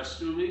 expressed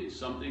through me.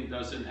 Something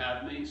doesn't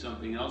have me,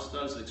 something else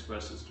does,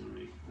 expresses through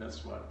me.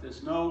 That's what.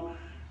 There's no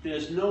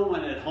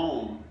one at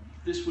home.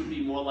 This would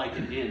be more like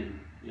an inn,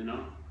 you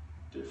know?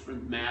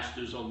 Different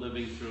masters are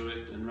living through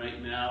it, and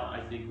right now, I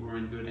think we're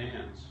in good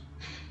hands.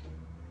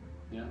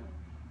 Yeah?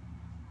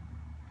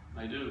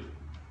 I do.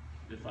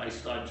 If I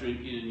start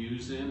drinking and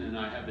using and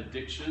I have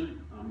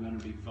addiction, I'm going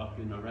to be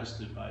fucking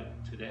arrested by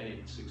today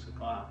at 6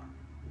 o'clock,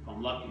 if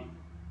I'm lucky.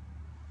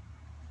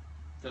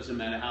 Doesn't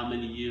matter how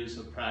many years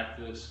of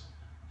practice,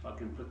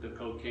 fucking put the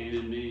cocaine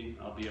in me,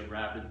 I'll be a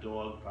rabid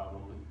dog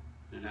probably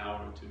in an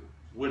hour or two.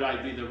 Would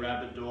I be the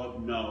rabid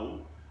dog?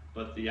 No,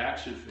 but the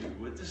action figure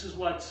would. This is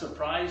what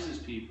surprises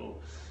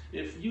people.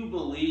 If you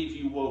believe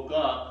you woke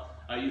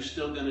up, are you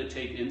still going to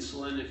take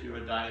insulin if you're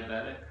a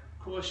diabetic? Of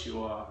course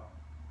you are.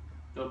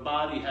 The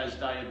body has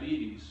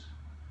diabetes.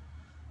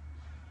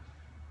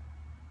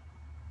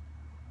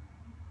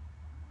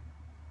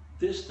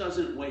 This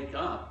doesn't wake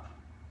up.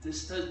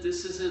 This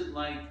isn't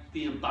like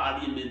the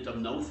embodiment of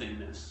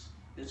nothingness.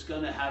 It's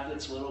going to have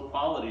its little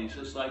qualities,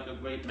 just like a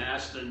great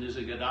master,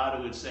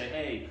 Nisargadatta, would say,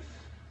 hey,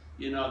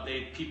 you know,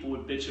 people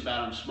would bitch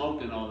about him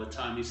smoking all the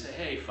time. He'd say,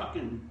 hey,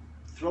 fucking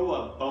throw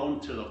a bone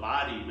to the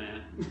body,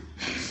 man.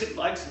 It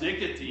likes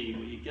nicotine.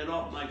 Will you get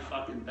off my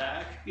fucking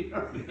back? You know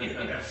what I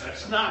mean?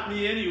 It's not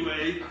me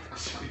anyway.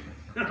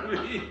 You know what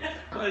I mean?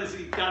 What is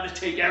he got to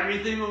take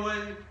everything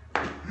away?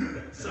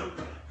 Some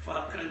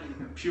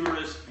fucking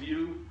purist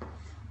view.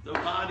 The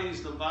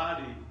body's the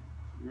body.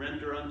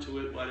 Render unto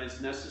it what is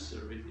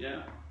necessary.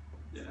 Yeah?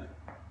 Yeah.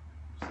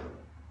 So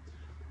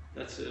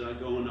that's it. I'm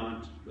going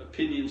on.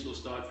 Opinions will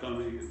start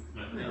coming.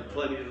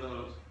 Plenty of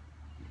those.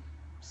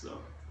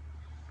 So,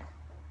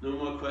 no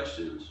more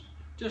questions?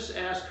 Just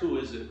ask, who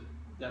is it?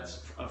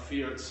 That's a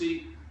fear.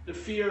 See, the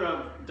fear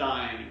of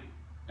dying,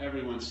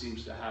 everyone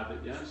seems to have it,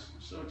 yes?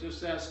 So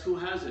just ask, who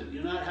has it?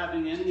 You're not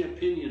having any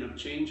opinion of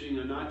changing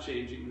or not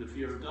changing the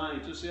fear of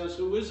dying. Just ask,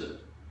 who is it?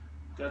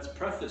 That's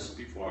prefaced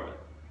before it.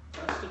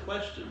 That's the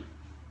question.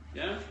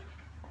 Yeah?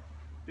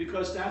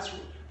 Because that's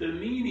the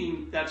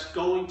meaning that's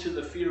going to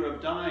the fear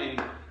of dying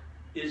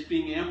is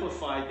being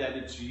amplified that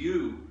it's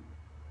you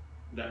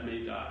that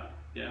may die.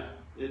 Yeah?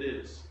 It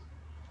is.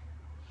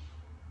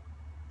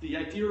 The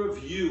idea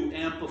of you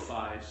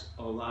amplifies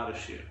a lot of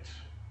shit.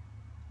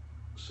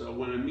 So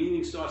when a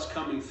meaning starts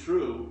coming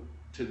through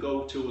to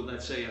go to,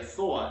 let's say, a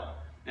thought,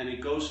 and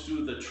it goes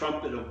through the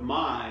trumpet of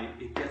my,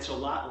 it gets a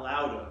lot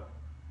louder.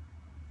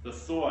 The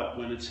thought,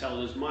 when it's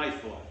held as my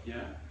thought,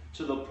 yeah?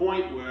 To the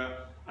point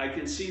where I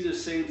can see the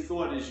same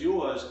thought as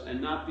yours and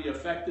not be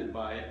affected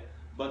by it,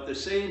 but the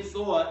same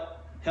thought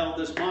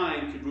held as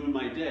mine could ruin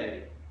my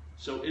day.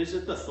 So is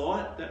it the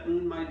thought that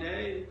ruined my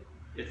day?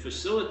 It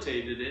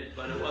facilitated it,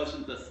 but it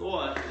wasn't the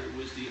thought, it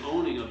was the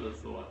owning of the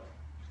thought.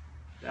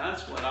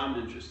 That's what I'm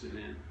interested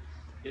in,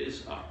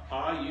 is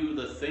are you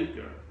the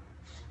thinker?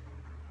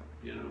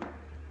 You know,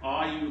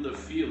 are you the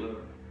feeler?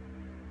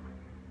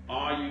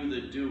 Are you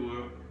the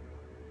doer?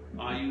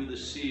 Are you the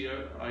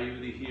seer? Are you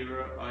the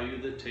hearer? Are you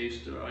the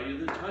taster? Are you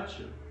the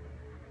toucher?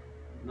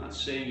 I'm not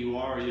saying you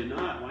are or you're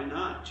not. Why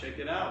not? Check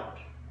it out.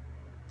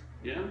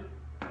 Yeah?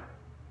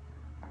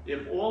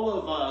 If all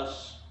of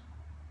us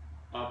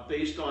are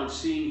based on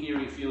seeing,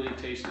 hearing, feeling,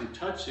 tasting,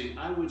 touching,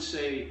 I would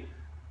say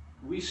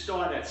we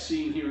start at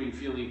seeing, hearing,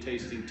 feeling,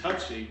 tasting,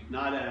 touching,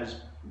 not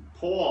as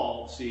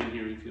Paul seeing,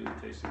 hearing, feeling,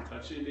 tasting,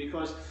 touching,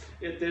 because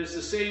if there's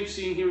the same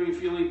seeing, hearing,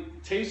 feeling,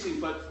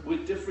 tasting, but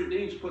with different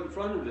names put in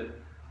front of it,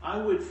 I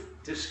would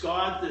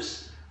discard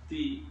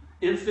the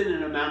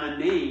infinite amount of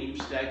names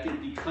that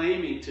can be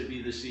claiming to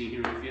be the seeing,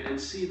 hearing, feeling, and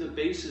see the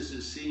basis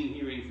is seeing,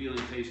 hearing,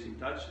 feeling, tasting,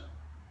 touching.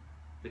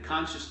 The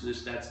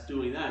consciousness that's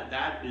doing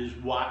that is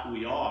what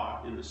we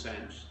are, in a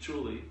sense,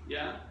 truly,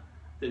 yeah?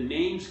 The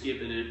names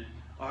given it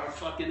are a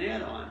fucking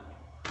add-on,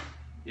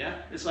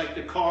 yeah? It's like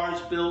the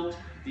car's built,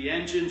 the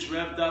engine's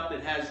revved up,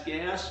 it has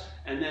gas,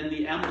 and then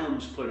the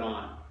emblem's put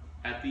on.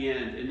 at the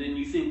end, and then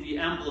you think the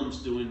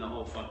emblem's doing the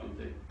whole fucking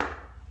thing.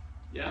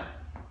 Yeah?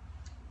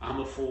 I'm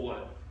a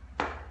Ford.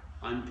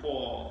 I'm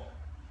Paul.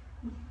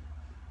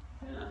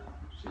 Yeah,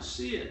 just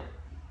see it.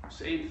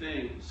 Same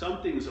thing.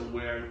 Some things are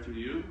wearing through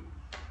you.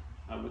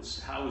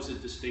 How is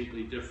it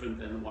distinctly different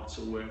than what's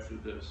aware through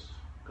this?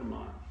 Come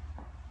on.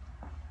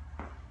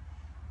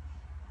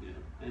 Yeah.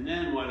 And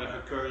then what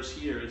occurs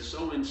here is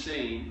so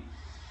insane.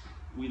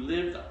 We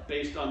live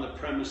based on the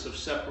premise of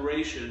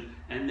separation,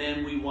 and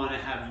then we want to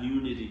have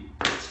unity.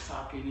 It's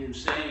fucking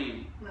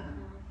insane.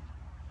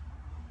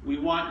 We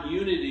want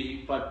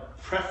unity, but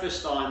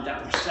prefaced on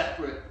that we're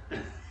separate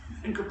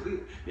and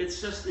complete.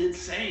 It's just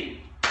insane.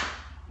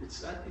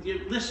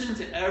 You listen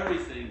to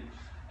everything.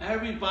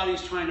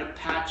 Everybody's trying to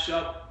patch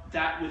up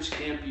that which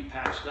can't be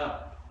patched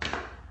up.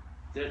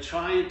 They're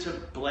trying to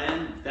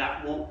blend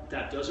that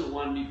doesn't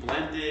want to be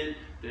blended.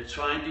 They're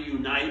trying to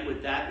unite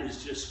with that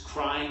is just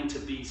crying to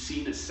be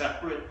seen as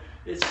separate.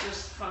 It's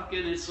just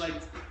fucking, it's like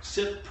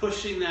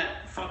pushing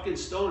that fucking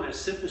stone at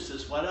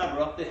Sisyphus, whatever,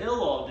 up the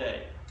hill all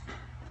day.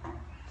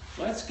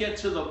 Let's get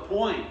to the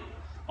point.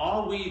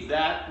 Are we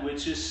that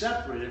which is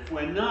separate? If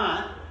we're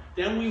not,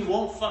 then we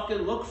won't fucking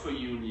look for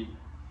union.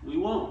 We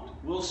won't.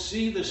 We'll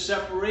see the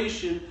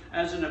separation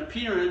as an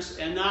appearance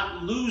and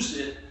not lose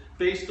it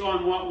based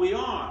on what we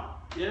are.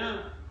 Yeah?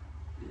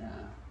 Yeah.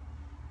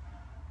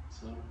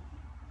 So,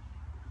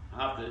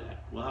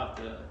 we'll have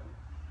to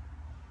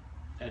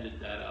edit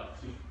that out.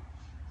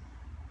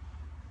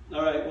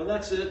 All right, well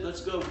that's it. Let's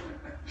go.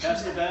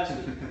 Pass the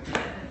basket.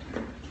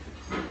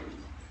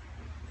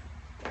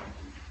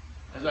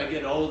 As I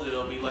get older,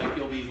 it'll be like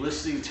you'll be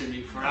listening to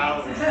me for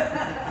hours.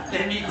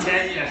 Let me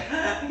tell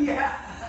you. Yeah.